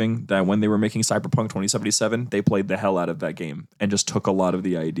 believing that when they were making Cyberpunk 2077, they played the hell out of that game and just took a lot of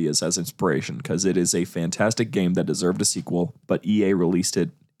the ideas as inspiration because it is a fantastic game that deserved a sequel, but EA released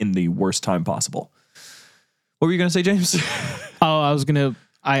it in the worst time possible. What were you going to say, James?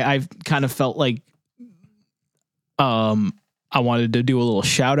 I kind of felt like I wanted to do a little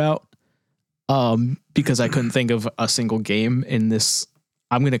shout out because I couldn't think of a single game in this.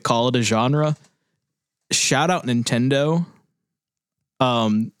 I'm going to call it a genre. Shout out Nintendo.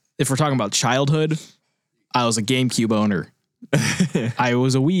 If we're talking about childhood, I was a GameCube owner. I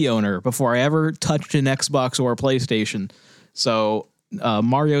was a Wii owner before I ever touched an Xbox or a PlayStation. So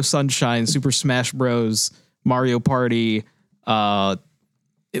Mario Sunshine, Super Smash Bros., Mario Party, the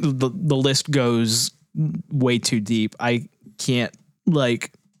list goes way too deep. I can't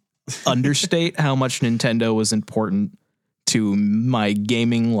understate how much Nintendo was important to my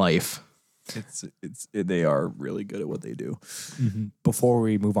gaming life. They are really good at what they do. Before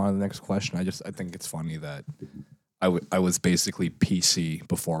we move on to the next question, I think it's funny that I was basically PC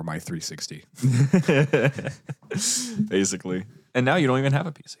before my 360. Basically. And now you don't even have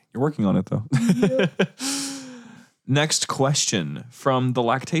a PC. You're working on it though. Next question from the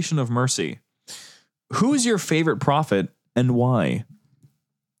Lactation of Mercy. Who is your favorite prophet and why?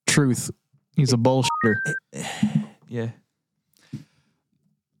 Truth. He's a bullshitter. Yeah.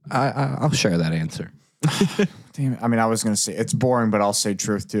 I'll share that answer. Damn it. I mean, I was gonna say it's boring, but I'll say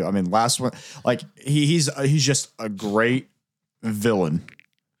truth too. I mean, last one, like he's just a great villain.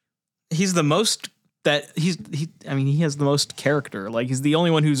 He's the most he has the most character. Like he's the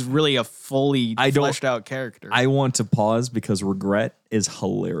only one who's really a fully fleshed out character. I want to pause because Regret is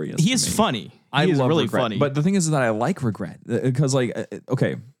hilarious. He is funny. I He is love really Regret. funny. But the thing is that I like Regret because, like,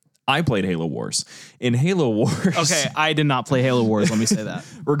 okay, I played Halo Wars. In Halo Wars, okay, I did not play Halo Wars. Let me say that.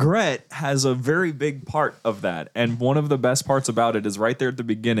 Regret has a very big part of that, and one of the best parts about it is right there at the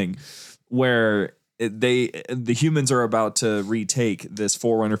beginning, where the humans are about to retake this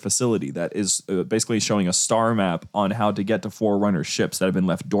Forerunner facility that is basically showing a star map on how to get to Forerunner ships that have been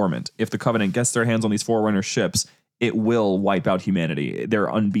left dormant. If the Covenant gets their hands on these Forerunner ships, it will wipe out humanity.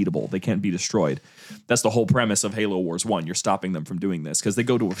 They're unbeatable. They can't be destroyed. That's the whole premise of Halo Wars 1. You're stopping them from doing this because they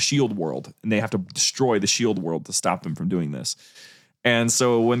go to a shield world and they have to destroy the shield world to stop them from doing this. And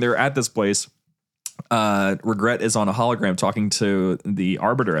so when they're at this place, Regret is on a hologram talking to the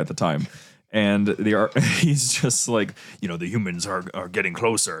Arbiter at the time. And he's just like, the humans are getting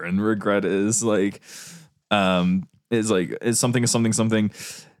closer. And Regret is like, is something.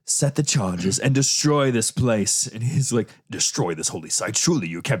 Set the charges and destroy this place. And he's like, destroy this holy site. Surely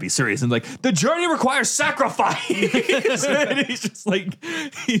you can't be serious. And like, the journey requires sacrifice. And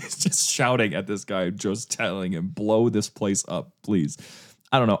he's just shouting at this guy, just telling him, blow this place up, please.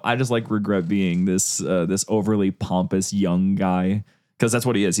 I don't know. I just like Regret being this overly pompous young guy. Because that's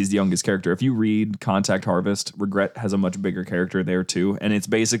what he is. He's the youngest character. If you read Contact Harvest, Regret has a much bigger character there too. And it's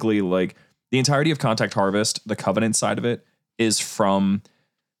basically like the entirety of Contact Harvest, the Covenant side of it, is from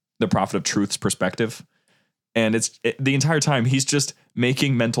the Prophet of Truth's perspective. And the entire time he's just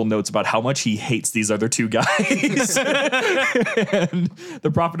making mental notes about how much he hates these other two guys. And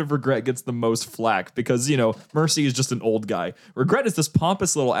the Prophet of Regret gets the most flack because, Mercy is just an old guy. Regret is this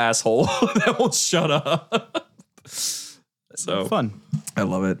pompous little asshole that won't shut up. So fun. I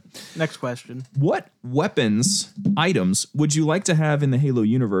love it. Next question. What weapons, items would you like to have in the Halo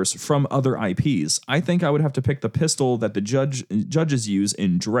universe from other IPs? I think I would have to pick the pistol that the judges use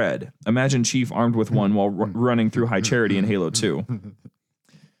in Dread. Imagine Chief armed with one while running through High Charity in Halo 2.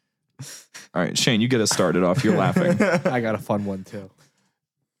 All right, Shane, you get us started off. You're laughing. I got a fun one too.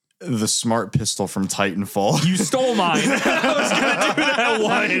 The smart pistol from Titanfall. You stole mine. I was gonna do that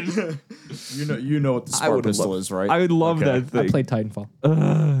one. You know what the smart pistol is, right? I would love that thing. I played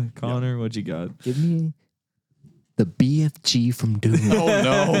Titanfall. Connor, what you got? Give me the BFG from Doom. Oh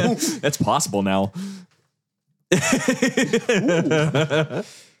no, that's possible now.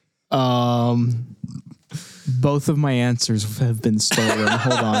 Both of my answers have been stolen.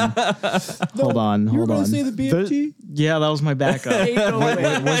 Hold on. You were going to say the BFG? Yeah, that was my backup.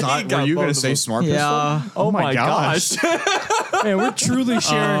 were you going to say smart pistol? Yeah. Oh my gosh. Man, we're truly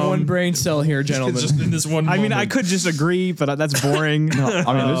sharing one brain cell here, gentlemen. Just in this one I mean, moment. I could just agree, but that's boring. No,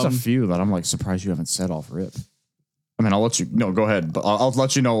 I mean, there's a few that I'm like surprised you haven't said off rip. I mean, I'll let you. No, go ahead. But I'll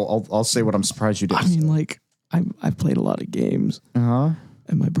let you know. I'll say what I'm surprised you did. I mean, like I've played a lot of games.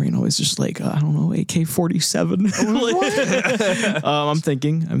 And my brain always just like, I don't know, AK-47.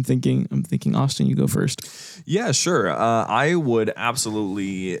 I'm thinking, Austin, you go first. Yeah, sure. I would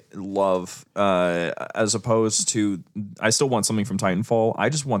absolutely love, as opposed to, I still want something from Titanfall. I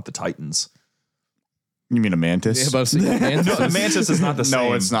just want the Titans. You mean a mantis? No, the mantis is not the same.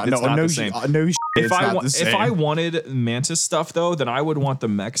 No, it's not. It's not the same. If I wanted mantis stuff though, then I would want the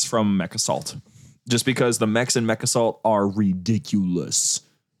mechs from Mech Assault. Just because the mechs in Mech Assault are ridiculous.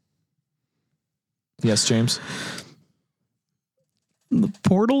 Yes, James? The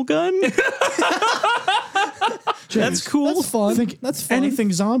portal gun? That's cool. That's fun. That's fun.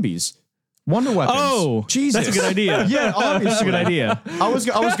 Anything zombies. Wonder weapons. Oh, Jesus. That's a good idea. Yeah, obviously. That's a good idea. I was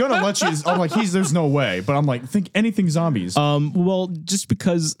gonna let you. I'm like, there's no way, but I'm like, think anything zombies. Well, just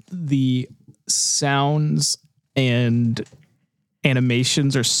because the sounds and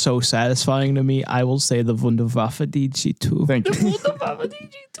animations are so satisfying to me, I will say the Wunderwaffe DG2. Thank you. Wunderwaffe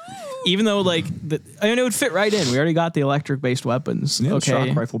DG2. Even though, like, it would fit right in. We already got the electric-based weapons. Yeah, okay.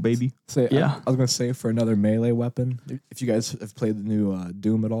 shock rifle, baby. Yeah. I was going to say for another melee weapon, if you guys have played the new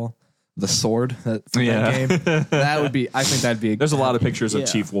Doom at all, the sword from that game, that would be, I think that'd be There's a lot of pictures Yeah.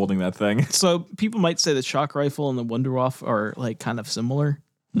 of Chief holding that thing. So people might say the shock rifle and the Wunderwaffe are, like, kind of similar,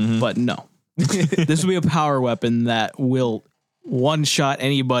 but no. This would be a power weapon that will one-shot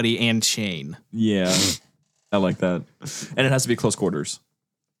anybody and chain. Yeah, I like that. And it has to be close quarters,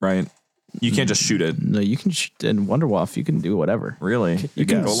 right? You can't just shoot it. No, you can in Wonderwolf. You can do whatever. Really? You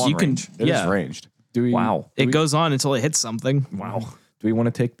can go long range. It is ranged. Do we? Wow. It goes on until it hits something. Wow. Do we want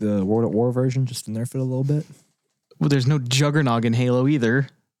to take the World at War version just to nerf it a little bit? Well, there's no Juggernog in Halo either.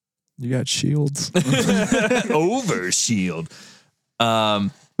 You got shields. Over shield.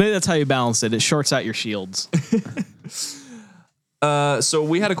 Maybe that's how you balance it. It shorts out your shields. So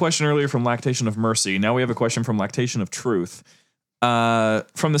we had a question earlier from Lactation of Mercy. Now we have a question from Lactation of Truth.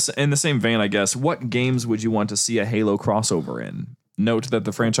 From this, in the same vein, I guess, what games would you want to see a Halo crossover in? Note that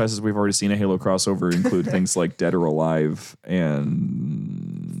the franchises we've already seen a Halo crossover include things like Dead or Alive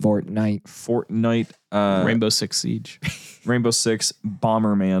and Fortnite, Rainbow Six Siege. Rainbow Six,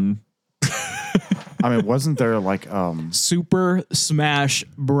 Bomberman. I mean, wasn't there like Super Smash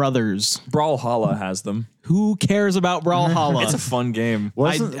Brothers. Brawlhalla has them. Who cares about Brawlhalla? It's a fun game.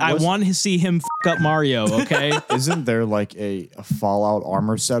 I want to see him f*** up Mario, okay? Isn't there like a Fallout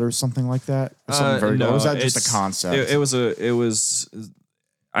armor set or something like that? Or something very No, or was that just it's- a concept? It was.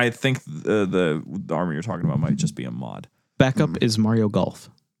 I think the armor you're talking about might just be a mod. Backup is Mario Golf.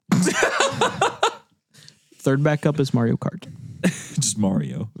 Third backup is Mario Kart. Just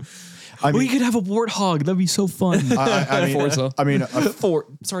Mario. I mean, We could have a warthog. That'd be so fun. I mean, Forza. I mean,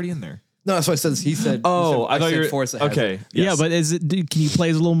 It's already in there. No, that's what I said. He said. Oh, I thought said you were Forza has okay. it. Yeah, but is it? Can you play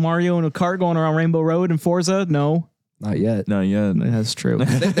as a little Mario in a cart going around Rainbow Road in Forza? No, Not yet. No, yeah, that's true. but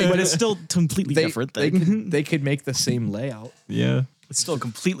it's still a completely different thing. They could make the same layout. yeah. It's still a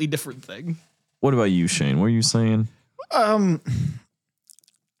completely different thing. What about you, Shane? What are you saying? I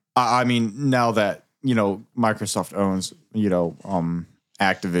mean, now that Microsoft owns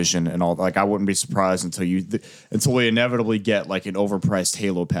Activision and all, like I wouldn't be surprised until we inevitably get like an overpriced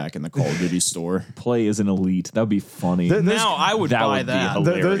Halo pack in the Call of Duty store. Play as an elite. That would be funny. Now I would buy would that. Be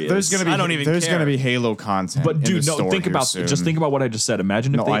hilarious. There's gonna be I don't even there's care. gonna be Halo content. But in dude, the no. store Think here about soon. just think about what I just said.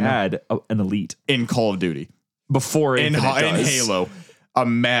 Imagine if No, they I know. had an elite in Call of Duty before in Infinite does. Halo.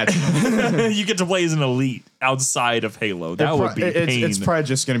 Imagine You get to play as an elite outside of Halo. That would be pain. it's probably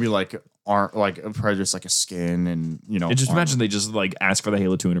just gonna be probably just like a skin and And just imagine they just like ask for the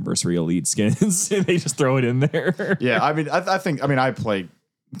Halo 2 anniversary elite skins and they just throw it in there. Yeah, I mean, I think I play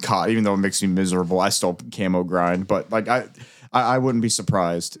COD, even though it makes me miserable. I still camo grind, but like I wouldn't be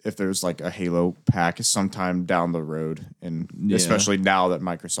surprised if there's like a Halo pack sometime down the road, and Yeah. especially now that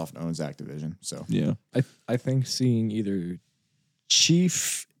Microsoft owns Activision. So Yeah. I think seeing either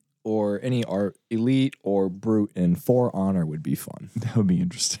Chief or any elite or brute in For Honor would be fun. That would be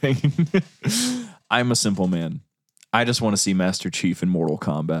interesting. I'm a simple man. I just want to see Master Chief in Mortal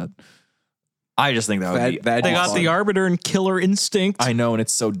Kombat. I just think that would be That'd They be got fun. the Arbiter and Killer Instinct. I know, and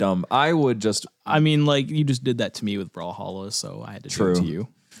it's so dumb. I would just I mean, like you just did that to me with Brawlhalla, so I had to do True. it to you.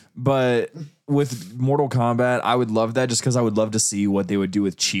 But with Mortal Kombat, I would love that just because I would love to see what they would do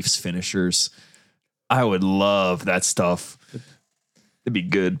with Chief's finishers. I would love that stuff. It'd be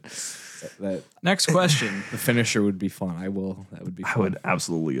good. That Next question. the finisher would be fun. That would be fun. I would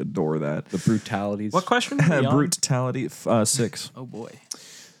absolutely adore that. The brutalities. What question? are we on? Brutality 6. Oh boy.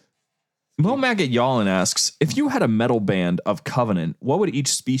 Well, Maggot Yallin asks, if you had a metal band of Covenant, what would each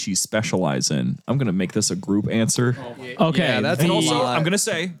species specialize in? I'm going to make this a group answer. Okay. Yeah, that's And a also, lot. I'm going to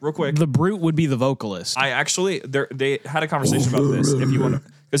say real quick, the brute would be the vocalist. I actually they had a conversation about this. If you want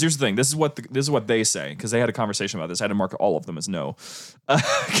to, because here's the thing, this is what they say. Because they had a conversation about this. I had to mark all of them as no,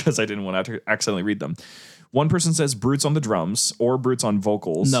 because I didn't want to accidentally read them. One person says brutes on the drums or brutes on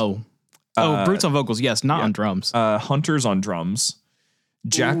vocals. No. Brutes on vocals, yes, not on drums. Hunters on drums,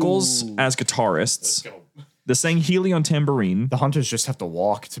 jackals as guitarists. The Sangheili on tambourine. the hunters just have to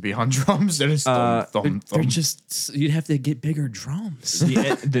walk to be on drums. They're just thumb. They're just you'd have to get bigger drums.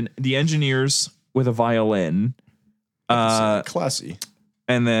 The engineers with a violin. Classy.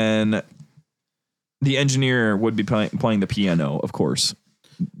 And then the engineer would be playing the piano, of course.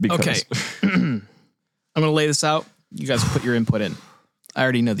 Because Okay. I'm going to lay this out. You guys put your input in. I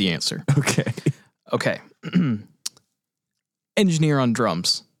already know the answer. Okay. Okay. Engineer on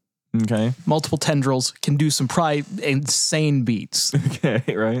drums. Okay. Multiple tendrils, can do some insane beats.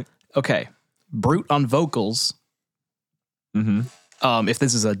 Okay. Right. Okay. Brute on vocals. Mm-hmm. If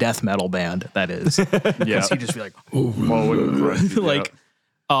this is a death metal band, that is. Yeah. He'd just be like, like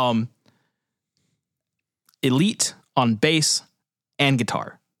elite on bass and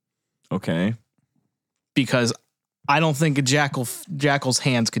guitar. Okay. Because I don't think a jackal's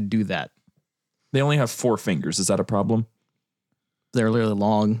hands could do that. They only have 4 fingers. Is that a problem? They're really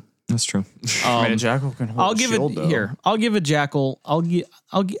long. That's true. I mean, a jackal can hold I'll a give shield, it though. here. I'll give a jackal. I'll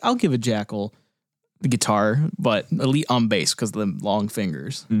give a jackal the guitar, but elite on bass because of the long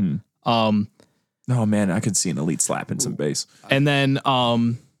fingers. Oh man, I could see an elite slapping some bass. And then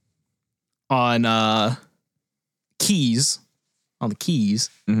on keys, on the keys,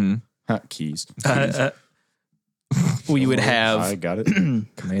 Keys. we would have I got it.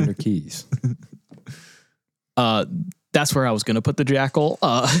 Commander Keys. that's where I was gonna put the jackal.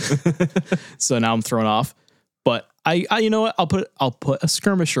 So now I'm thrown off. But I you know what? I'll put a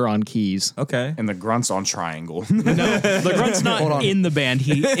skirmisher on keys. Okay. And the grunt's on triangle. No, the grunt's not in the band.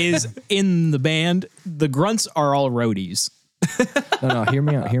 He is in the band. The grunts are all roadies. No, hear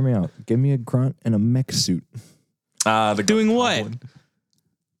me out. Give me a grunt and a mech suit. Doing what?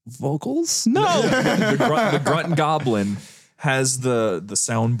 Vocals? No. The grunt goblin has the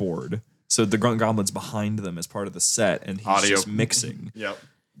soundboard. So the grunt goblin's behind them as part of the set, and he's Audio. just mixing. Yep.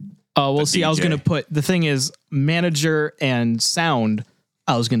 Well, see, I was DJ. going to put, the thing is, manager and sound,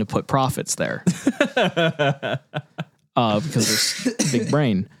 I was going to put profits there. Because there's big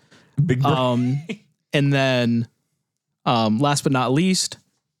brain. Big brain. And then, last but not least,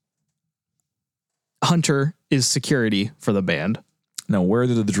 Hunter is security for the band. Now, where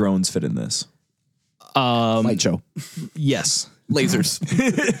do the drones fit in this? Light show. Yes. Lasers.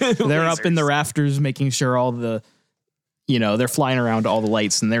 They're up in the rafters making sure all the, they're flying around all the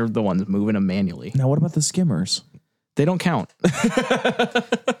lights and they're the ones moving them manually. Now, what about the skimmers? They don't count.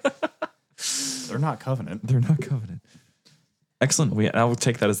 They're not Covenant. They're not Covenant. Excellent. I will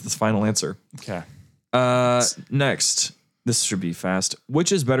take that as the final answer. Okay. Next, this should be fast.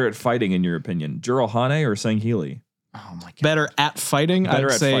 Which is better at fighting, in your opinion, Jiralhane or Sangheili? Oh my god. Better at fighting, Better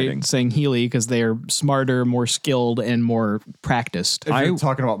I'd at say fighting. Sangheili because they're smarter, more skilled, and more practiced. If you're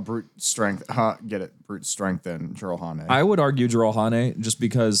talking about brute strength, get it, brute strength and Jiralhane. I would argue Jiralhane just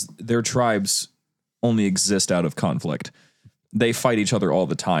because their tribes only exist out of conflict. They fight each other all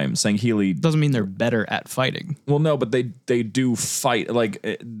the time. Sangheili, Doesn't mean they're better at fighting. well, no, but they do fight.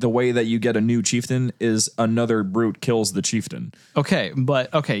 Like the way that you get a new chieftain is another brute kills the chieftain. Okay,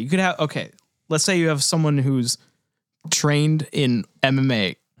 you could have, let's say you have someone who's trained in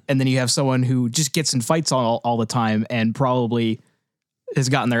MMA and then you have someone who just gets in fights all the time and probably has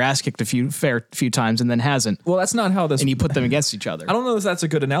gotten their ass kicked a few times and then hasn't. Well, that's not how this. And you put them against each other. I don't know if that's a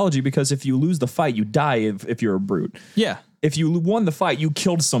good analogy because if you lose the fight, you die if you're a brute. Yeah. If you won the fight, you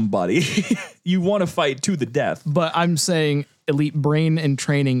killed somebody. You want to fight to the death. But I'm saying elite brain and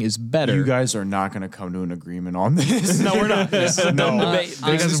training is better. You guys are not going to come to an agreement on this. No, we're not. This is a dumb debate This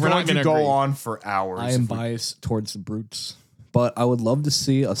because is we're going not going to to go on for hours. I am biased towards the brutes, but I would love to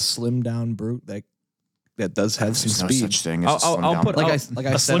see a slim down brute that does have some There's no speed. such thing as I'll put Like I a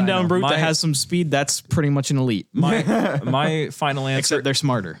said, slim down brute My- that has some speed, that's pretty much an elite. My final answer. Except they're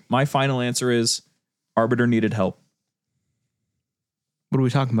smarter. My final answer is Arbiter needed help. What are we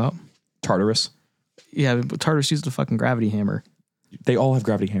talking about? Tartarus. Yeah, but Tartarus used a fucking gravity hammer. They all have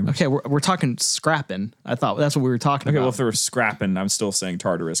gravity hammers. Okay, we're talking scrapping. I thought that's what we were talking Okay, about. well, if they were scrapping, I'm still saying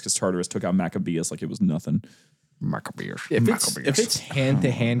Tartarus because Tartarus took out Maccabeus like it was nothing. Maccabeus. If it's hand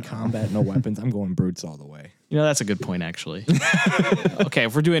to hand combat, no weapons, I'm going brutes all the way. That's a good point, actually. Okay,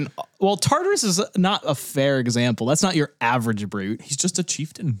 if we're doing... Well, Tartarus is not a fair example. That's not your average brute. He's just a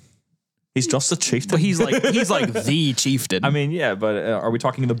chieftain. He's just a chieftain. But he's like the chieftain. I mean, yeah, but are we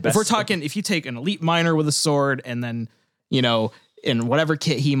talking the best? if we're talking, if you take an elite miner with a sword and then, in whatever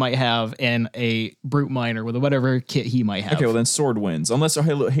kit he might have, and a brute miner with whatever kit he might have. Okay, well then sword wins. Unless they're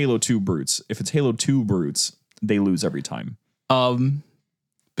Halo 2 brutes. If it's Halo 2 brutes, they lose every time.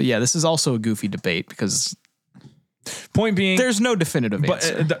 But yeah, this is also a goofy debate because Point being, there's no definitive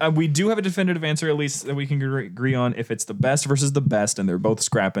answer. but we do have a definitive answer, at least that we can agree on. If it's the best versus the best, and they're both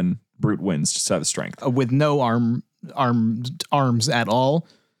scrapping, brute wins. Just have strength. With no arms at all.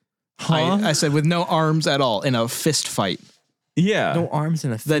 I said with no arms at all in a fist fight. Yeah. No arms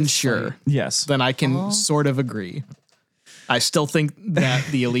and a fist Then fight. sure. Yes. Then I can sort of agree. I still think that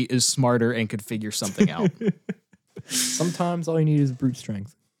the elite is smarter and could figure something out. Sometimes all you need is brute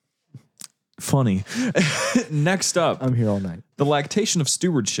strength. Funny. Next up, I'm here all night. the lactation of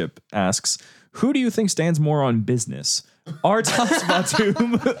stewardship asks, who do you think stands more on business? Artas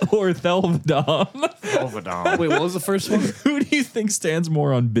Batum or Thelvadam? Elvedon. Wait, what was the first one? Who do you think stands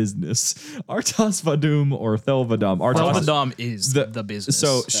more on business? Artas Vadum or Thelvadam? Thelvadam is the business.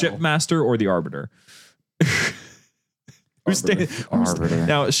 So, shipmaster or the arbiter? Arbiter.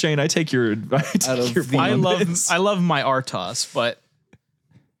 Now, Shane, I take your advice. I love my Artos, but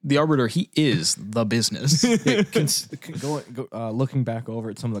the arbiter, he is the business. Looking back over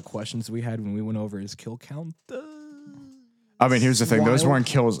at some of the questions we had when we went over his kill count. I mean, here's the thing. Those weren't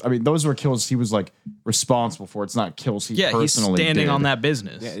kills. I mean, those were kills he was like responsible for. It's not kills he Yeah, he's personally standing did. on that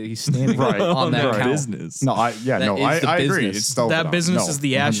business. Yeah, he's standing Right. on that Right. count. business. No, I is the agree. business. It's still That business is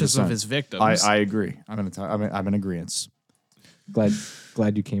the ashes of 100%. his victims. I agree. I'm in agreement.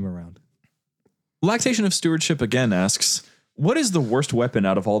 Glad you came around. Lactation of Stewardship again asks, what is the worst weapon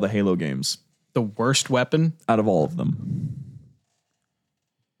out of all the Halo games? The worst weapon? Out of all of them.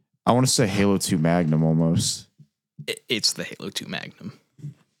 I want to say Halo 2 Magnum almost. It's the Halo 2 Magnum.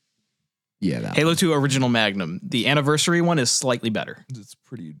 Yeah, that Halo 2 Original Magnum. The anniversary one is slightly better. It's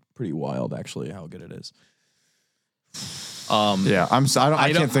pretty wild, actually, how good it is. Yeah,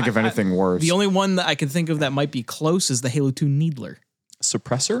 I can't think of anything worse. The only one that I can think of that might be close is the Halo 2 Needler.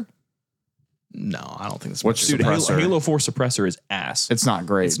 Suppressor? No, I don't think that's What's much. Dude, Suppressor? Halo 4 Suppressor is ass. It's not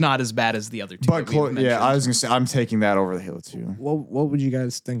great. It's not as bad as the other two. But that we've mentioned. I was gonna say I'm taking that over the Halo 2. What would you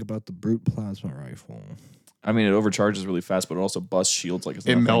guys think about the Brute Plasma Rifle? I mean, it overcharges really fast, but it also busts shields like it's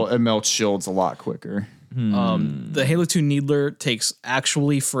It nothing. melts shields a lot quicker. The Halo 2 Needler takes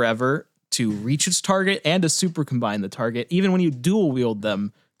actually forever to reach its target and to super combine the target. Even when you dual wield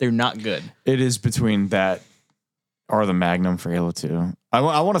them, they're not good. It is between that or the Magnum for Halo 2. I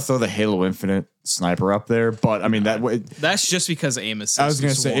want to throw the Halo Infinite sniper up there, but I mean That's just because aim assist. I was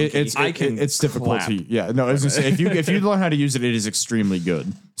gonna is say wonky. it's difficulty. Yeah, no, I was gonna say if you learn how to use it, it is extremely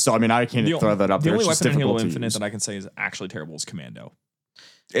good. So I mean, I can't throw that up The there. only It's just weapon in Halo difficult to Infinite use. that I can say is actually terrible is Commando.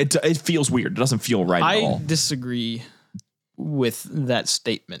 It feels weird. It doesn't feel right at I all. disagree with that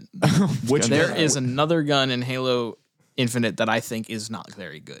statement. Which There is another gun in Halo Infinite that I think is not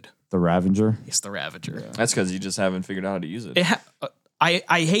very good. The Ravager. It's the Ravager. That's because you just haven't figured out how to use it.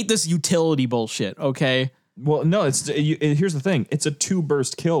 I hate this utility bullshit. Okay, Well, no, here's the thing. It's a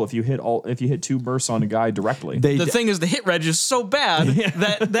 2-burst kill if you hit 2 bursts on a guy directly. the thing is the hit reg is so bad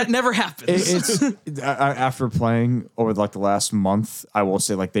that never happens. After playing over like the last month, I will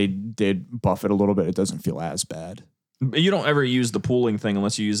say like they did buff it a little bit. It doesn't feel as bad. You don't ever use the pooling thing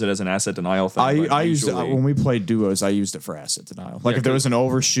unless you use it as an asset denial thing. I used it usually- when we played duos. I used it for asset denial. Like Yeah, if there was an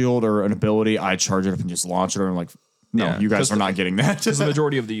overshield or an ability, I'd charge it up and just launch it. And I'm like, no, Yeah, you guys 'cause are not getting that. Because the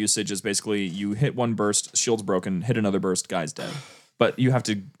majority of the usage is basically you hit 1 burst, shield's broken, hit another burst, guy's dead. But you have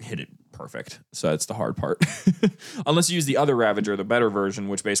to hit it perfect. So that's the hard part. Unless you use the other Ravager, the better version,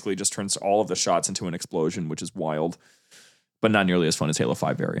 which basically just turns all of the shots into an explosion, which is wild. But not nearly as fun as Halo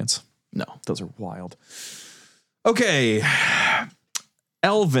 5 variants. No. Those are wild. Okay.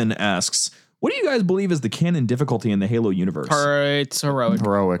 Elvin asks, what do you guys believe is the canon difficulty in the Halo universe? It's heroic.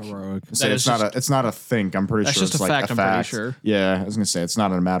 Heroic. That Say is it's not a think. I'm pretty that's sure just it's a like fact, a I'm fact. pretty sure. Yeah, I was gonna say it's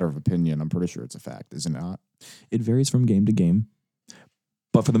not a matter of opinion. I'm pretty sure it's a fact, is it not? It varies from game to game,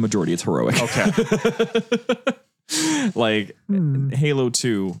 but for the majority, it's heroic. Okay. Like Halo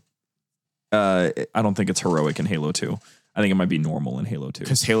 2, I don't think it's heroic in Halo 2. I think it might be normal in Halo 2.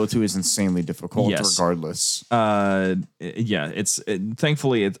 Because Halo 2 is insanely difficult Yes. regardless. Yeah,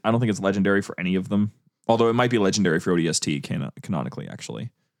 thankfully, I don't think it's legendary for any of them. Although it might be legendary for ODST canonically, actually.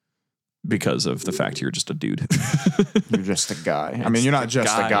 Because of the fact you're just a dude. You're just a guy. I mean, you're not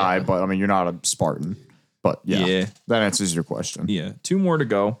just a guy, yeah. but I mean, you're not a Spartan. But yeah, Yeah. that answers your question. Yeah, 2 more to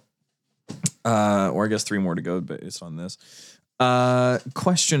go. Or I guess 3 more to go based on this.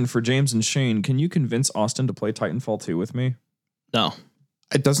 Question for James and Shane. Can you convince Austin to play Titanfall 2 with me? No.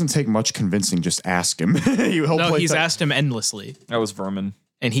 It doesn't take much convincing. Just ask him. He'll No, play he's Ti- asked him endlessly, That was Vermin.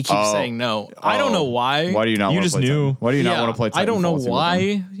 and he keeps saying no. I don't know why. Why do you not You want to just play knew. Titan- Why do you not Yeah, want to play Titanfall I don't know 2 with him?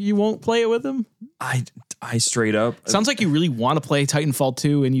 why you won't play it with him. I straight up. Sounds like you really want to play Titanfall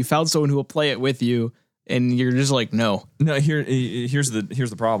 2, and you found someone who will play it with you, and you're just like, no. No, here's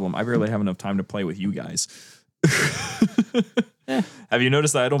the problem. I barely have enough time to play with you guys. Have you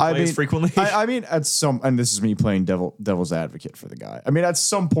noticed that I don't play as frequently? I mean, at some, and this is me playing devil's advocate for the guy. I mean, at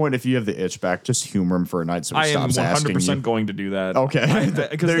some point, if you have the itch back, just humor him for a night so he I am stops asking 100% you. going to do that. Okay,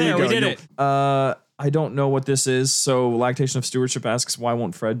 Because there you go. we did it. I don't know what this is. So Lactation of Stewardship asks, why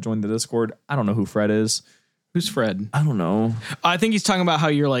won't Fred join the Discord? I don't know who Fred is. Who's Fred? I don't know. I think he's talking about how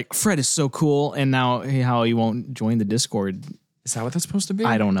you're like, Fred is so cool, and now how he won't join the Discord. Is that what that's supposed to be?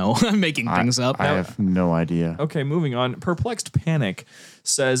 I don't know. I'm making things up. I have no idea. Okay, moving on. Perplexed Panic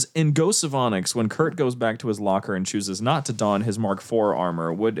says, in Ghosts of Onyx, when Kurt goes back to his locker and chooses not to don his Mark IV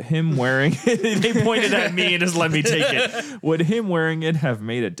armor, would him wearing they pointed at me and just let me take it. Would him wearing it have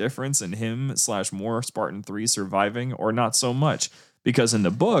made a difference in him / more Spartan 3 surviving, or not so much? Because in the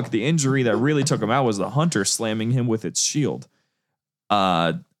book, the injury that really took him out was the hunter slamming him with its shield.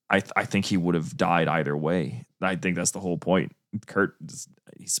 I think he would have died either way. I think that's the whole point. Kurt,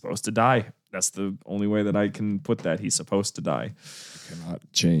 he's supposed to die. That's the only way that I can put that. He's supposed to die. Cannot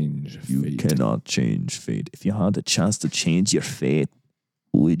change You fate. cannot change fate. If you had a chance to change your fate,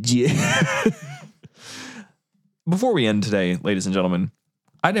 would you? Before we end today, ladies and gentlemen,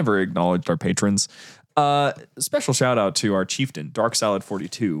 I never acknowledged our patrons. Special shout out to our chieftain, Dark Salad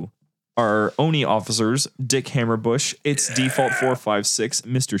 42, our Oni officers, Dick Hammerbush, It's Default 456,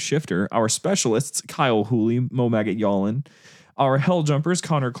 Mr. Shifter, our specialists, Kyle Hooley, Mo Maggot Yallin, our Hell Jumpers,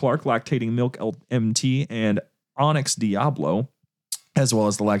 Connor Clark, Lactating Milk MT, and Onyx Diablo, as well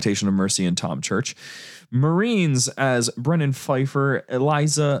as the Lactation of Mercy and Tom Church. Marines as Brennan Pfeiffer,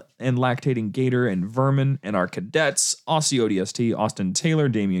 Eliza, and Lactating Gator and Vermin, and our cadets, Aussie ODST, Austin Taylor,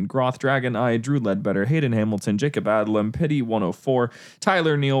 Damian Groth, Dragon Eye, Drew Ledbetter, Hayden Hamilton, Jacob Adlam, Petty 104,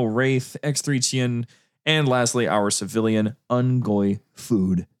 Tyler Neal, Wraith, X3 Chien, and lastly, our civilian, Ungoy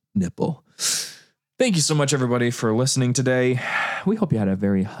Food Nipple. Thank you so much, everybody, for listening today. We hope you had a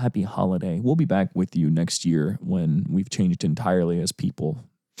very happy holiday. We'll be back with you next year when we've changed entirely as people.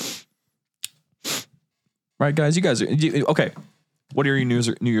 Right, guys? You guys are okay. What are your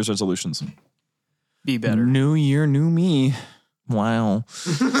New Year's resolutions? Be better. New year, new me. Wow.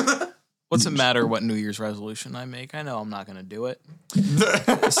 What's it matter what New Year's resolution I make? I know I'm not going to do it.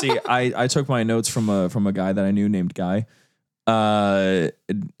 See, I took my notes from a guy that I knew named Guy.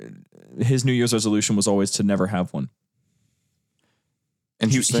 His New Year's resolution was always to never have one. And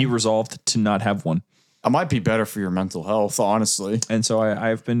he resolved to not have one. I might be better for your mental health, honestly. And so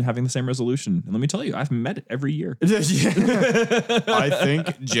I've been having the same resolution. And let me tell you, I've met it every year. I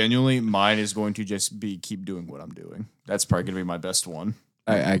think genuinely mine is going to just be keep doing what I'm doing. That's probably going to be my best one.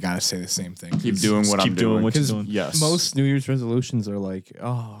 I gotta say the same thing. Keep doing what I'm doing. what you're doing. Yes. Most New Year's resolutions are like,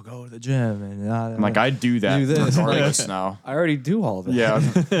 oh, go to the gym and like I do that Do this. regardless now. I already do all that. Yeah,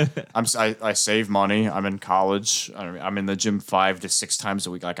 I save money. I'm in college. I'm in the gym 5 to 6 times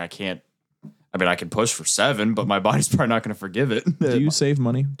a week. Like I can't. I mean, I can push for 7, but my body's probably not going to forgive it. Do you save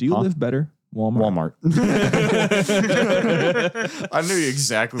money? Do you live better? Walmart. I knew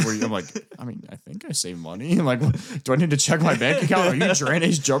exactly where I'm like, I mean, I think I save money. I'm like, do I need to check my bank account? Are you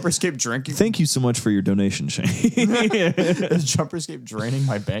Is Jumperscape drinking? Thank you so much for your donation, Shane. Is Jumperscape draining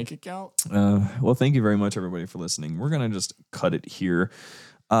my bank account? Well, thank you very much, everybody, for listening. We're going to just cut it here.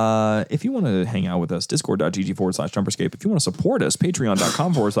 If you want to hang out with us, discord.gg/Jumperscape. If you want to support us,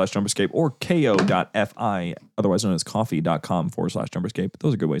 patreon.com/Jumperscape or ko.fi, otherwise known as coffee.com/Jumperscape.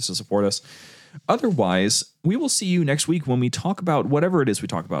 Those are good ways to support us. Otherwise, we will see you next week when we talk about whatever it is we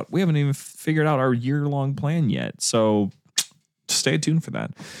talk about. We haven't even figured out our year-long plan yet, so stay tuned for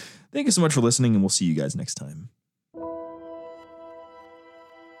that. Thank you so much for listening, and we'll see you guys next time.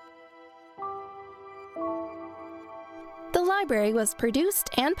 The library was produced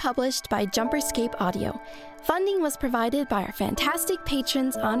and published by Jumperscape Audio. Funding was provided by our fantastic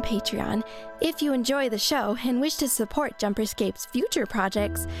patrons on Patreon. If you enjoy the show and wish to support Jumperscape's future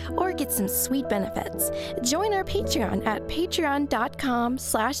projects or get some sweet benefits, join our Patreon at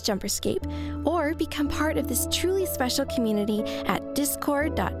patreon.com/Jumperscape or become part of this truly special community at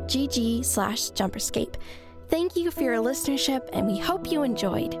discord.gg/Jumperscape. Thank you for your listenership, and we hope you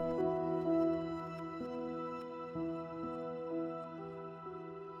enjoyed.